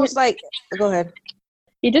 it's almost like. Go ahead.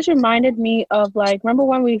 It just reminded me of, like, remember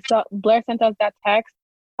when Blair sent us that text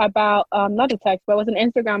about not the text, but it was an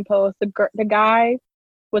Instagram post. The guy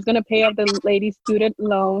was gonna pay off the lady's student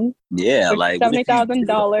loan. Yeah, like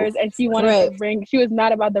 $70,000, and she wanted the ring. She was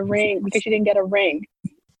mad about the ring because she didn't get a ring.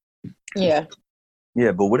 Yeah.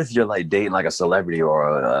 Yeah, but what if you're like dating like a celebrity or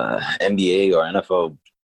a NBA or NFL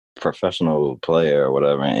professional player or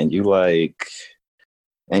whatever, and you're like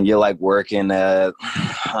working at,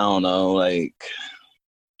 I don't know, like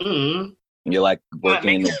you're like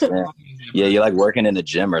working in the gym. Yeah, you're like working in the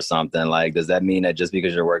gym or something. Like, does that mean that just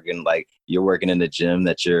because you're working in the gym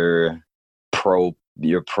that your pro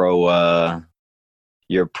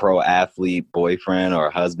athlete boyfriend or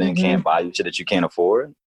husband can't buy you shit that you can't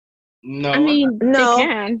afford? No, I mean, no. They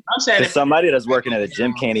can. I'm saying somebody that's working at a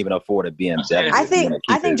gym can't even afford a BMW. I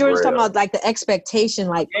think Jordan's talking about like the expectation.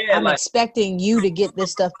 Like, I'm expecting you to get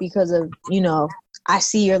this stuff because of, I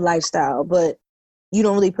see your lifestyle, but you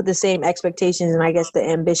don't really put the same expectations and I guess the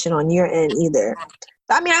ambition on your end either.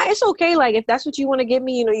 I mean, it's okay. Like, if that's what you want to give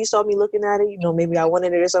me, you saw me looking at it, maybe I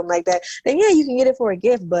wanted it or something like that, then yeah, you can get it for a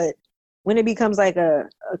gift. But when it becomes like a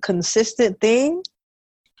consistent thing,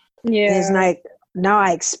 it's like, now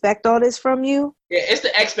I expect all this from you. Yeah, it's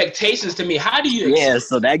the expectations to me. How do you? Yeah,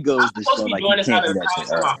 so that goes to show like you can't do that shit.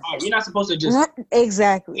 You're not supposed to just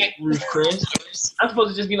get Ruth Chris. I'm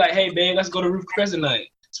supposed to just be like, hey, babe, let's go to Ruth Chris tonight.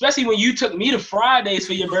 Especially when you took me to Fridays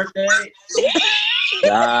for your birthday.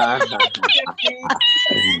 My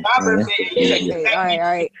birthday. All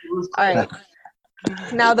right.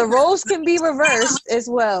 Now the roles can be reversed as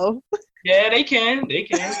well. Yeah, they can. They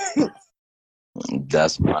can.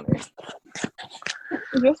 That's funny.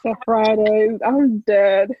 Just a Friday. I'm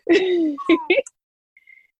dead.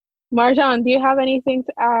 Marjan, do you have anything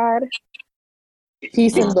to add?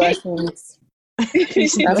 Peace and blessings.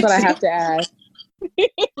 That's what I have to add.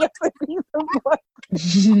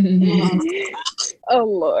 Oh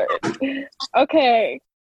Lord. Okay.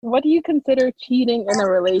 What do you consider cheating in a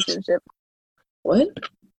relationship? What?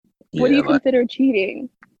 What do you like, consider cheating?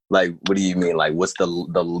 like, what do you mean? Like, what's the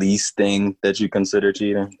least thing that you consider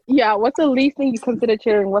cheating? Yeah, what's the least thing you consider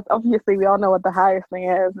cheating? What's obviously we all know what the highest thing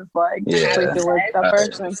is. It's like Yeah. sleeping with that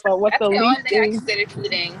person. But what's That's the the only least thing I thing? consider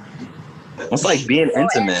cheating. It's like being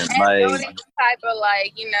intimate, And like building some type of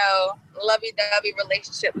like, you know, lovey-dovey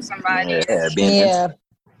relationship with somebody. being intimate.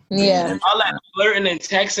 Yeah. All that flirting and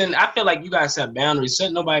texting, I feel like you gotta set boundaries.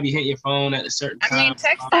 Shouldn't nobody be hitting your phone at a certain time? I mean,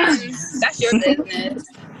 texting, that's your business.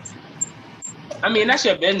 I mean, that's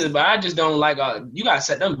your business, but I just don't like. You gotta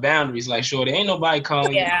set them boundaries. Like, sure, there ain't nobody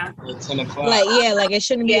calling you at 10:00. Like, yeah, like it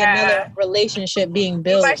shouldn't be another relationship being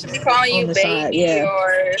built. Nobody should be calling you on the baby side,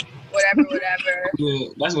 or whatever. Yeah,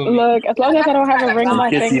 that's what. Look, as long as I don't have a ring on my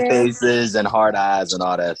Kissy finger. faces and hard eyes and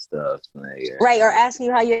all that stuff. Like, yeah. Right, or asking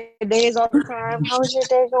you how your day is all the time. How's your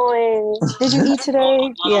day going? Did you eat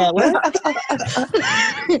today? Yeah, what?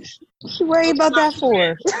 You worry about that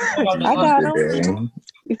for? I got him.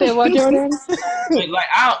 You said what, Jordan? Like,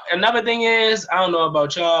 another thing is, I don't know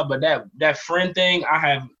about y'all, but that friend thing, I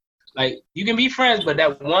have. Like, you can be friends, but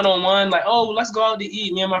that one-on-one, like, oh, let's go out to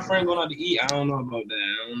eat. Me and my friend going out to eat. I don't know about that.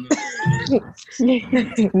 I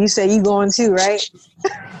don't know. You say you going too, right?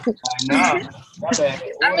 Nah.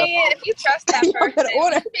 I mean, if you trust that person,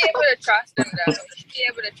 you should be able to trust them, though. You should be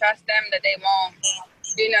able to trust them that they won't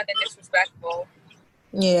do nothing disrespectful.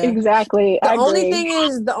 Yeah, exactly. The only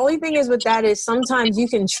thing is with that is sometimes you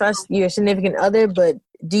can trust your significant other, but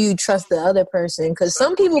do you trust the other person? Because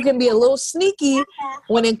some people can be a little sneaky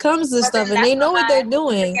when it comes to stuff, and they know what they're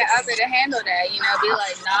doing. Get other to handle that, you know, be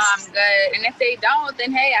like, nah, I'm good. And if they don't,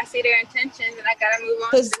 then hey, I see their intentions, and I gotta move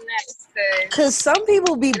on to the next. Because some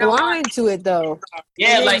people be blind to it though.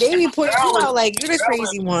 Yeah, like they be putting you out like you're the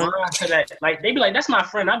crazy one. Like they be like, that's my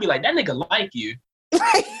friend. I'll be like, that nigga like you.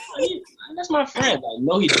 That's my friend. Like,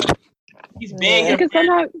 no, he don't. He's begging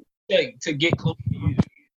to get close to you.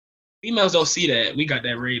 Females don't see that. We got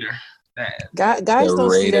that radar. Guys don't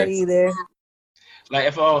see that either. Like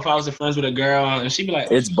if I was friends with a girl and she'd be like,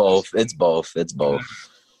 it's both.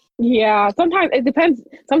 Yeah, sometimes it depends.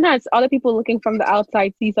 Sometimes other people looking from the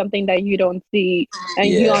outside see something that you don't see, and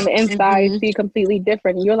you on the inside see completely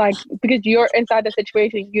different. You're like, because you're inside the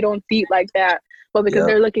situation, you don't see it like that. But because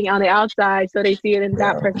they're looking on the outside, so they see it in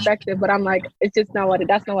that perspective. But I'm like, it's just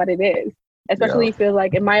that's not what it is. Especially if you're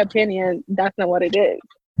like, in my opinion, that's not what it is.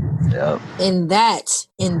 Yeah. And that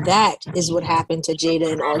is what happened to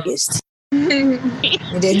Jada in August.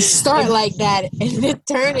 It didn't start like that, and it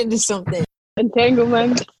turned into something.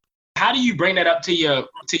 Entanglement. How do you bring that up to your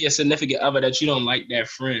significant other that you don't like that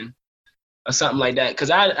friend or something like that?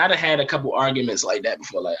 Because I'd have had a couple arguments like that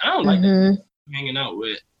before. Like, I don't like that hanging out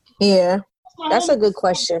with. Yeah, that's a good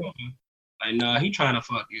question. Like, nah, he trying to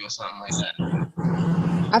fuck you or something like that.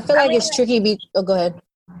 I feel like it's tricky. Oh, go ahead.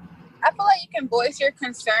 I feel like you can voice your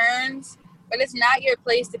concerns, but it's not your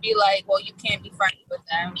place to be like, well, you can't be friends with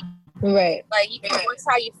them. Right. Like, you can voice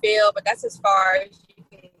how you feel, but that's as far as you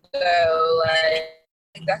can go.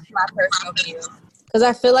 Like, that's my personal view. Because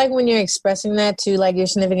I feel like when you're expressing that to like your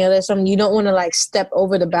significant other, something you don't want to like step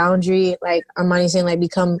over the boundary. Like Armani's saying, like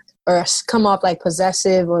come off like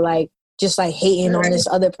possessive or like just like hating on this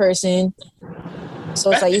other person.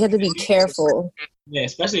 So it's like you have to be careful. Yeah,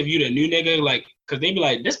 especially if you the new nigga, like, because they be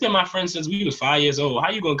like, this been my friend since we was 5 years old.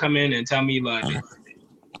 How you gonna come in and tell me like?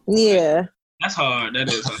 Yeah. That's hard. That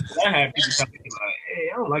is hard. I have people tell me like, hey,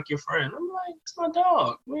 I don't like your friend. I'm like, it's my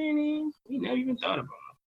dog. We never even thought about it.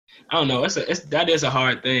 I don't know. That is a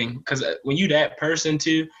hard thing because when you that person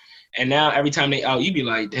too, and now every time they out, you be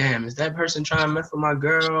like, damn, is that person trying to mess with my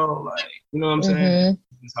girl? Like, you know what I'm saying?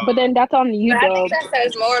 But then that's on you, I though. think that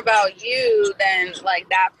says more about you than like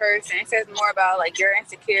that person. It says more about like your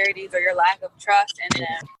insecurities or your lack of trust in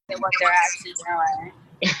them than what they're actually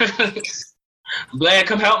doing. Glad,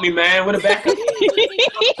 come help me, man. What a backup.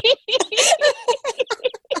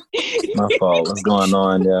 My fault. What's going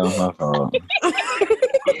on, yo? My fault.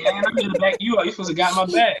 Man, I'm here to back you up. You supposed to got my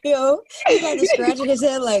back. Yo, he got to scratching his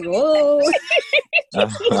head like, whoa.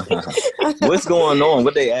 What's going on?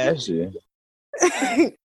 What they asked you?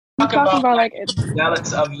 Talking about like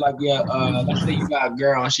jealous of like let's say you got a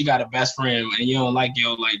girl and she got a best friend and you don't like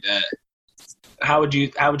yo like that. how would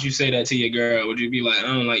you say that to your girl? Would you be like, I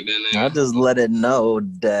don't like that nigga? I just let it know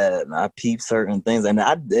that I peep certain things, and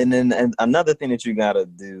then another thing that you gotta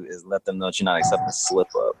do is let them know that you're not accepting slip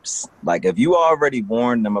ups. Like if you already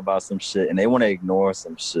warned them about some shit and they want to ignore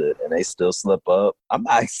some shit and they still slip up, I'm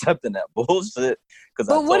not accepting that bullshit.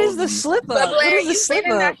 But what is the slip But up? What Blair, is the you've slip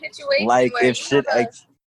been in that up? situation Like where if shit,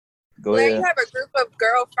 go Blair, ahead. you have a group of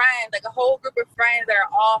girlfriends, like a whole group of friends that are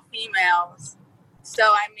all females. So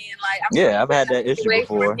I mean, like, I've had that issue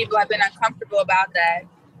before. Where people have been uncomfortable about that,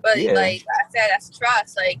 but like I said, that's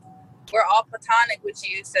trust. Like we're all platonic with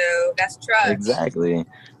you, so that's trust. Exactly.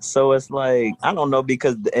 So it's like I don't know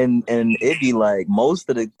because and it'd be like most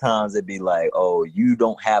of the times it'd be like, oh, you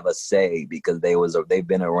don't have a say because they've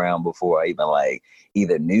been around before I even like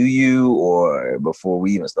either knew you or before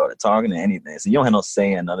we even started talking or anything. So you don't have no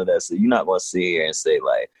say in none of that. So you're not gonna sit here and say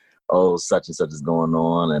like, oh, such and such is going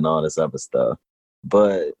on and all this other stuff.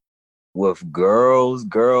 But with girls,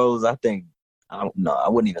 I think I don't know. I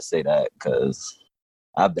wouldn't even say that because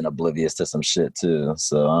I've been oblivious to some shit too.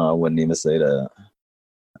 So I wouldn't even say that.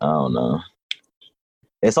 I don't know.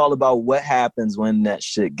 It's all about what happens when that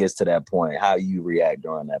shit gets to that point, how you react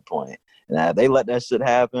during that point. And if they let that shit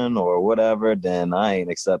happen or whatever, then I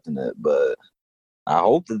ain't accepting it. But I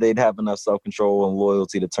hope that they'd have enough self-control and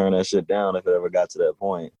loyalty to turn that shit down if it ever got to that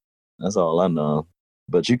point. That's all I know.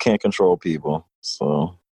 But you can't control people,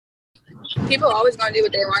 so. People are always going to do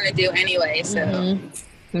what they want to do anyway, so.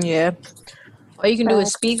 Mm-hmm. Yeah. All you can do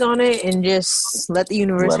is speak on it and just let the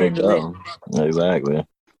universe handle it. Exactly.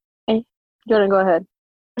 Hey, Jordan, go ahead.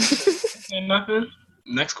 Say nothing.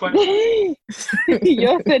 Next question.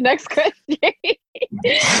 You're the next question.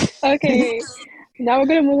 Okay. Now we're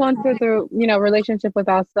gonna move on to the relationship with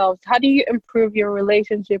ourselves. How do you improve your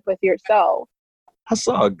relationship with yourself? I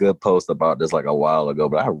saw a good post about this like a while ago,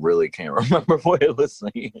 but I really can't remember what it was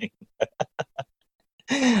saying.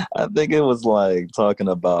 I think it was like talking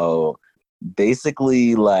about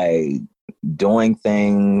basically like doing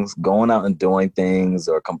things, going out and doing things,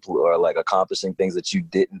 or like accomplishing things that you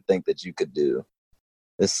didn't think that you could do.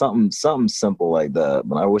 It's something simple like that.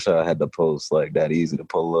 But I wish I had the post like that easy to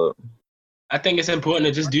pull up. I think it's important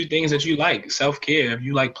to just do things that you like. Self-care. If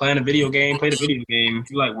you like playing a video game, play the video game.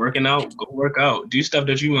 If you like working out, go work out. Do stuff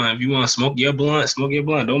that you want. If you want to smoke your blunt, smoke your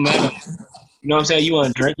blunt. Don't matter. You know what I'm saying? You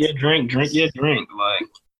want to drink your drink your drink. Like,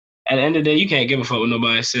 at the end of the day, you can't give a fuck what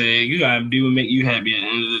nobody say. You got to do what make you happy at the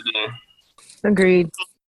end of the day. Agreed.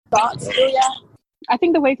 Thoughts, Julia? I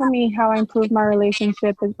think the way for me, how I improve my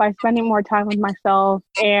relationship is by spending more time with myself.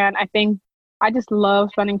 And I think I just love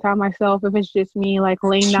spending time with myself. If it's just me, like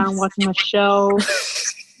laying down, watching a show.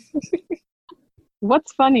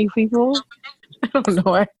 What's funny, people? I don't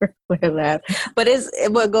know. I really laugh. But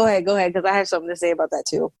go ahead, because I have something to say about that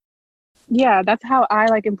too. Yeah, that's how I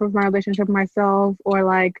like improve my relationship with myself, or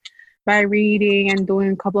like by reading and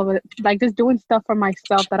doing a couple of like just doing stuff for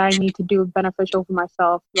myself that I need to do beneficial for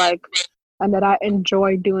myself, like, and that I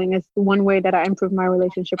enjoy doing is one way that I improve my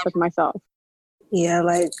relationship with myself. Yeah,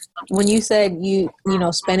 like when you said you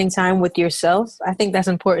spending time with yourself, I think that's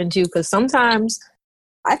important too, because sometimes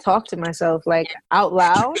I talk to myself like out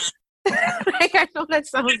loud. Like I know that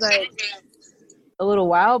sounds like a little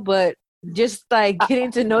wild, but just like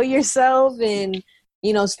getting to know yourself and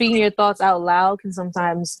speaking your thoughts out loud can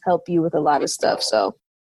sometimes help you with a lot of stuff. So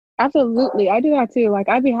absolutely, I do that too. Like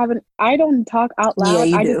I don't talk out loud.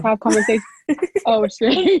 Yeah, I just have conversations. Oh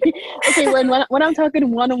shit. Okay, when I'm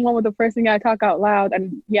talking one-on-one with the person, I talk out loud,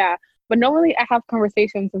 and yeah. But normally I have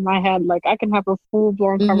conversations in my head. Like I can have a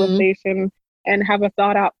full-blown conversation and have a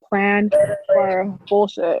thought-out plan for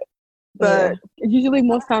bullshit. But usually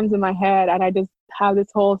most times in my head, and I just have this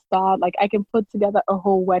whole thought. Like I can put together a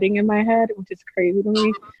whole wedding in my head, which is crazy to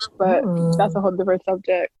me. But that's a whole different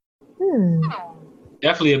subject.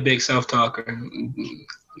 Definitely a big self-talker.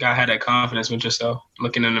 Gotta have that confidence with yourself.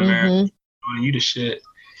 Looking in the mirror. Oh, you the shit.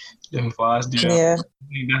 Them flies do. Yeah.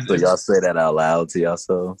 So y'all say that out loud to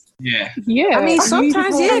yourself? Yeah. Yeah. I mean,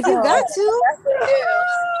 sometimes, if you got to.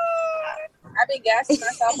 I've been gassing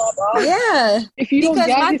myself up all. Yeah. If you don't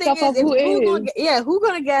gas yourself up, who is? Who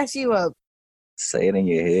gonna gas you up? Say it in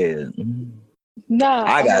your head. Nah,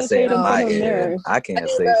 I gotta say it in my head. head. I can't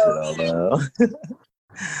say shit out loud.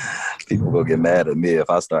 People gonna get mad at me if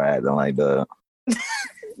I start acting like that.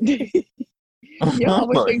 Yo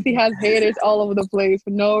always thinks he has haters all over the place for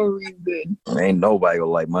no reason. Ain't nobody gonna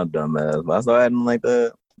like my dumb ass. If I start acting like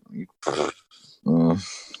that.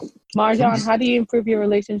 Marjan, how do you improve your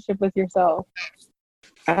relationship with yourself?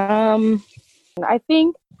 I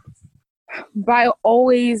think by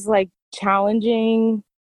always like challenging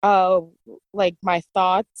like my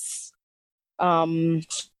thoughts,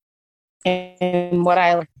 And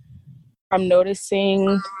I'm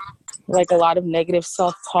noticing like a lot of negative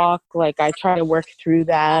self-talk. Like I try to work through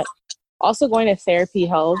that. Also going to therapy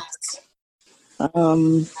helps.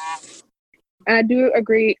 And I do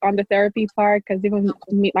agree on the therapy part, because even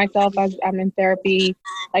me myself, as I'm in therapy,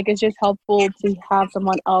 like it's just helpful to have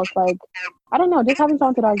someone else, like, I don't know, just having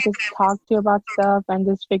someone to like just talk to about stuff and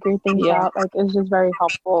just figure things out. Like it's just very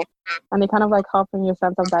helpful, and they kind of like help in your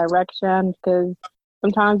sense of direction, because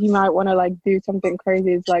sometimes you might want to like do something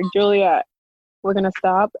crazy. It's like, Juliet, we're gonna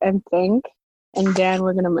stop and think, and then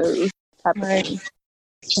we're gonna move, type of thing.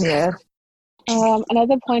 Yeah.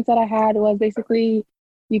 Another point that I had was basically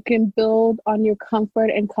you can build on your comfort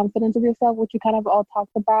and confidence of yourself, which you kind of all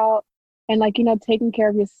talked about. And like, you know, taking care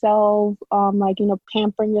of yourself, like, you know,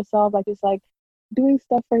 pampering yourself, like just like doing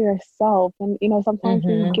stuff for yourself. And, you know, sometimes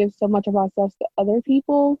we give so much of ourselves to other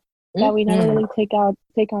people that we never really take our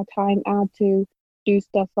time out to do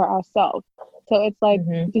stuff for ourselves. So it's like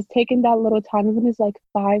just taking that little time, even if it's like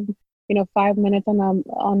 5 minutes in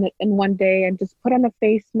one day, and just put on a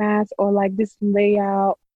face mask, or like just lay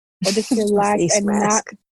out, or just relax and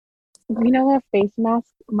mask. Not, you know what, face mask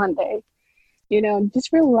Monday. You know,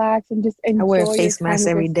 just relax and just enjoy. I wear a face mask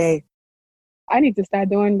every day. I need to start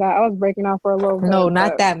doing that. I was breaking out for a little bit. No,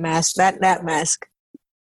 not that mask. That mask.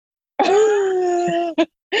 I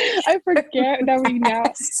forget that we now.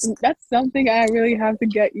 That's something I really have to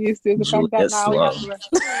get used to. The fact that now we have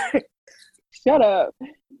to. Shut up.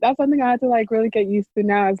 That's something I have to like really get used to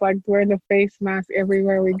now, is like wearing the face mask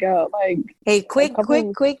everywhere we go. Like, hey, quick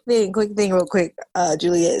thing real quick,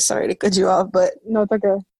 Juliet, sorry to cut you off, but no, it's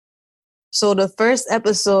okay. So the first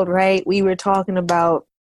episode, right, we were talking about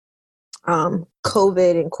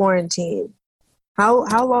COVID and quarantine. How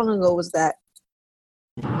long ago was that?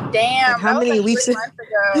 Damn, like how many like weeks 3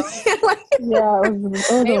 months ago. Yeah, it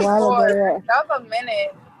was a while ago. Yeah. That was a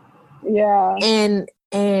minute. Yeah.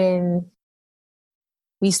 And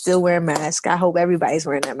we still wear masks. I hope everybody's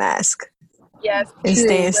wearing a mask. Yes. And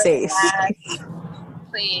staying safe.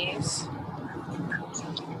 Please.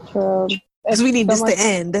 True. Because we need this to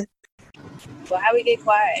end. Well, how we get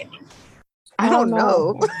quiet? I don't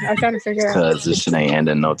know. I'm trying to figure out. Because this shit ain't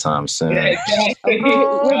ending no time soon. We're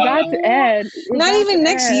about to end. Not even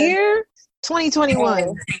next year?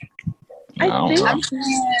 2021. I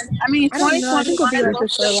mean, 2020 will be like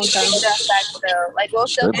this for a long time. Like we'll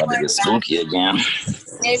still about to get spooky again.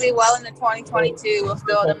 Maybe well into 2022,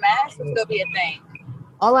 the mask will still be a thing.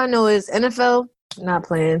 All I know is NFL not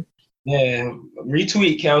playing. Yeah,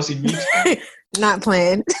 retweet, Kelsey. Retweet. Not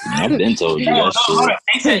playing. I've been told you that shit.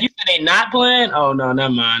 They said you said they not playing. Oh no,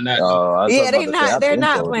 never mind. They're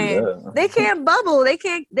not playing. They can't bubble. They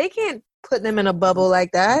can't put them in a bubble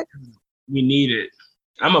like that. We need it.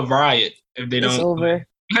 I'm a riot if they don't. It's over.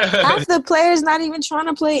 Half the players not even trying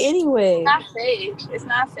to play anyway. It's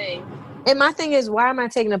not safe. And my thing is, why am I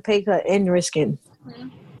taking a pay cut and risking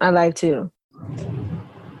my life too?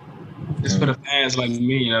 It's for the fans like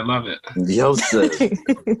me. I love it. Yo,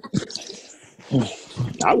 sis.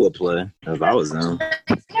 I would play if I was them.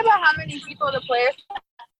 Think about how many people the players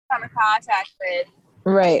come in contact with.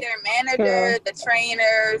 Right. Their manager, the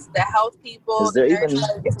trainers, the health people. Is there even?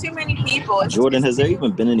 It's too many people. Jordan, has there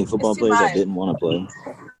even been any football players that didn't want to play?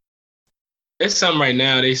 It's some right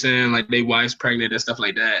now. They saying like they wife's pregnant and stuff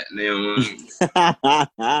like that. And they don't want.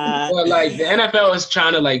 But like the NFL is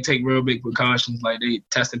trying to like take real big precautions. Like they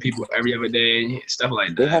testing people every other day, stuff like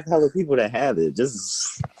that. They have hella people that have it.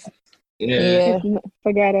 Just yeah.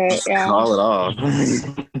 Forget it. Yeah. Call it off.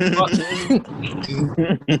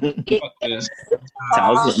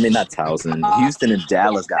 Not Towson. Houston and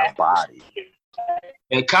Dallas got body.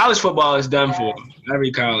 And college football is done for.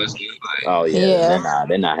 Every college. Like, oh yeah.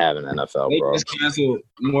 They're not having NFL, they bro. Just canceled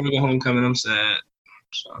Morgan Homecoming. I'm sad.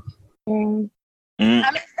 So. I mean,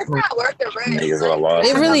 it's not worth the risk.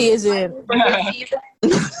 It really isn't.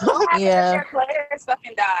 Yeah. Players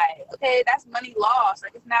fucking die. Okay, that's money lost.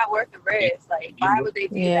 Like it's not worth the risk. Like why would they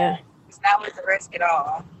do that? It's not worth the risk at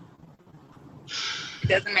all. It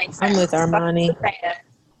doesn't make sense. I'm with Armani.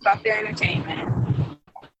 Fuck their entertainment.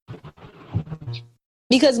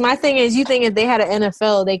 Because my thing is, you think if they had an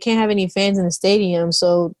NFL, they can't have any fans in the stadium,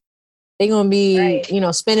 so they're gonna be,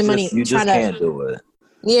 spending money. You just can't do it.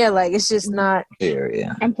 Yeah, like it's just not fair.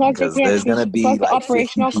 Yeah, and plus, there's gonna be like the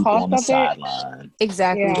operational cost on the of sideline. it.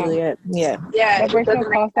 Exactly. Yeah. The operational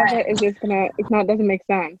cost of it is just doesn't make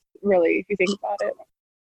sense really if you think about it.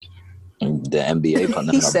 The NBA putting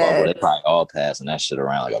them in a bubble, they probably all passing that shit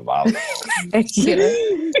around like a volleyball.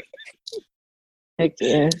 Heck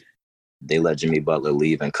yeah. They let Jimmy Butler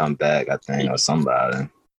leave and come back, I think, or somebody.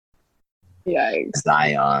 Yikes.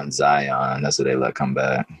 Zion. That's what they let come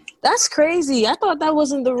back. That's crazy. I thought that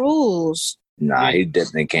wasn't the rules. Nah, he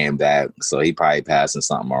dipped and came back, so he probably passing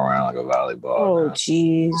something around like a volleyball. Oh,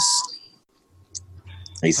 jeez.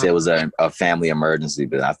 He said it was a family emergency,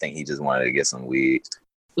 but I think he just wanted to get some weed.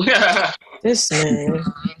 This man.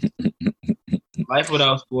 Life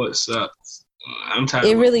without sports sucks. I'm tired.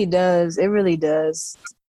 It really does. It really does.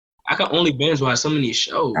 I can only binge watch some of these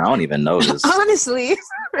shows. I don't even notice. Honestly,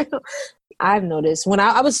 I've noticed. When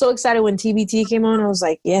I was so excited when TBT came on, I was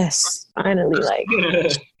like, yes, finally, like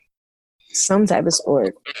some type of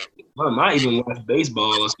sport. I might even watch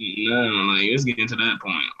baseball or something now. Like, it's getting to that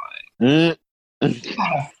point. Like,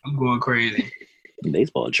 I'm going crazy.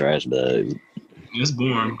 Baseball trash bag. It's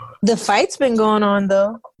boring. The fight's been going on,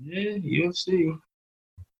 though. Yeah, UFC.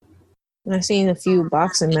 And I've seen a few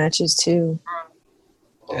boxing matches, too.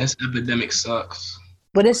 This epidemic sucks.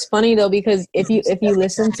 But it's funny, though, because if you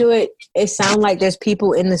listen to it, it sounds like there's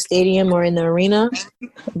people in the stadium or in the arena,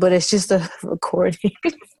 but it's just a recording.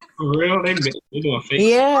 For real? They doing fake.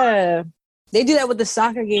 Yeah. They do that with the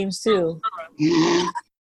soccer games, too.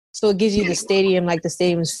 So it gives you the stadium, like the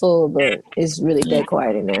stadium's full, but it's really dead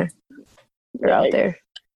quiet in there. They're out there.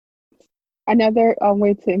 Another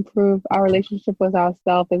way to improve our relationship with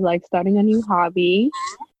ourselves is like starting a new hobby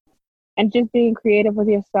and just being creative with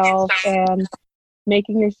yourself and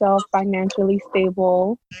making yourself financially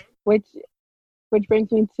stable, which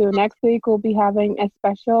brings me to next week. We'll be having a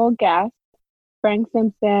special guest, Frank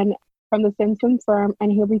Simpson from the Simpson firm,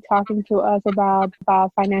 and he'll be talking to us about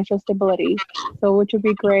financial stability. So, which would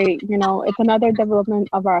be great. You know, it's another development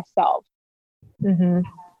of ourselves. Mm-hmm.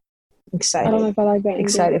 Excited. I don't know if I like that.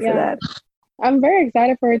 Excited for that. I'm very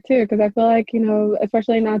excited for it too, because I feel like, you know,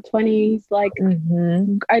 especially in our 20s, like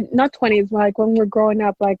not 20s, like when we're growing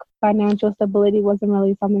up, like financial stability wasn't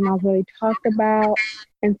really something I was really talked about.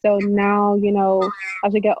 And so now, you know,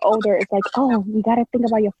 as we get older, it's like, oh, you got to think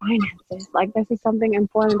about your finances. Like this is something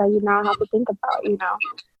important that you now have to think about, you know.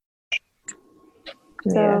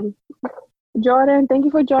 Yeah. So, Jordan, thank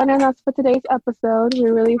you for joining us for today's episode.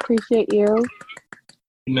 We really appreciate you.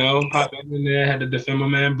 You know, pop in there, had to defend my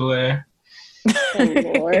man Blair. Oh,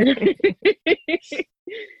 Lord.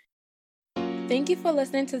 Thank you for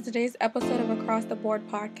listening to today's episode of Across the Board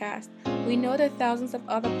podcast. We know there are thousands of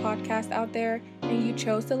other podcasts out there, and you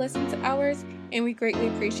chose to listen to ours, and we greatly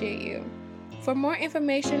appreciate you. For more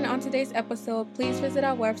information on today's episode, please visit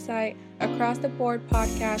our website,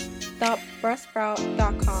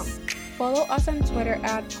 acrosstheboardpodcast.buzzsprout.com. Follow us on Twitter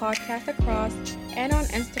at podcastacross and on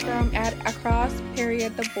Instagram at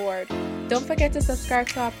across_the board. Don't forget to subscribe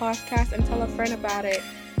to our podcast and tell a friend about it.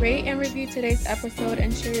 Rate and review today's episode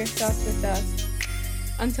and share your thoughts with us.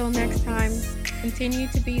 Until next time, continue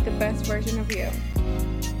to be the best version of you.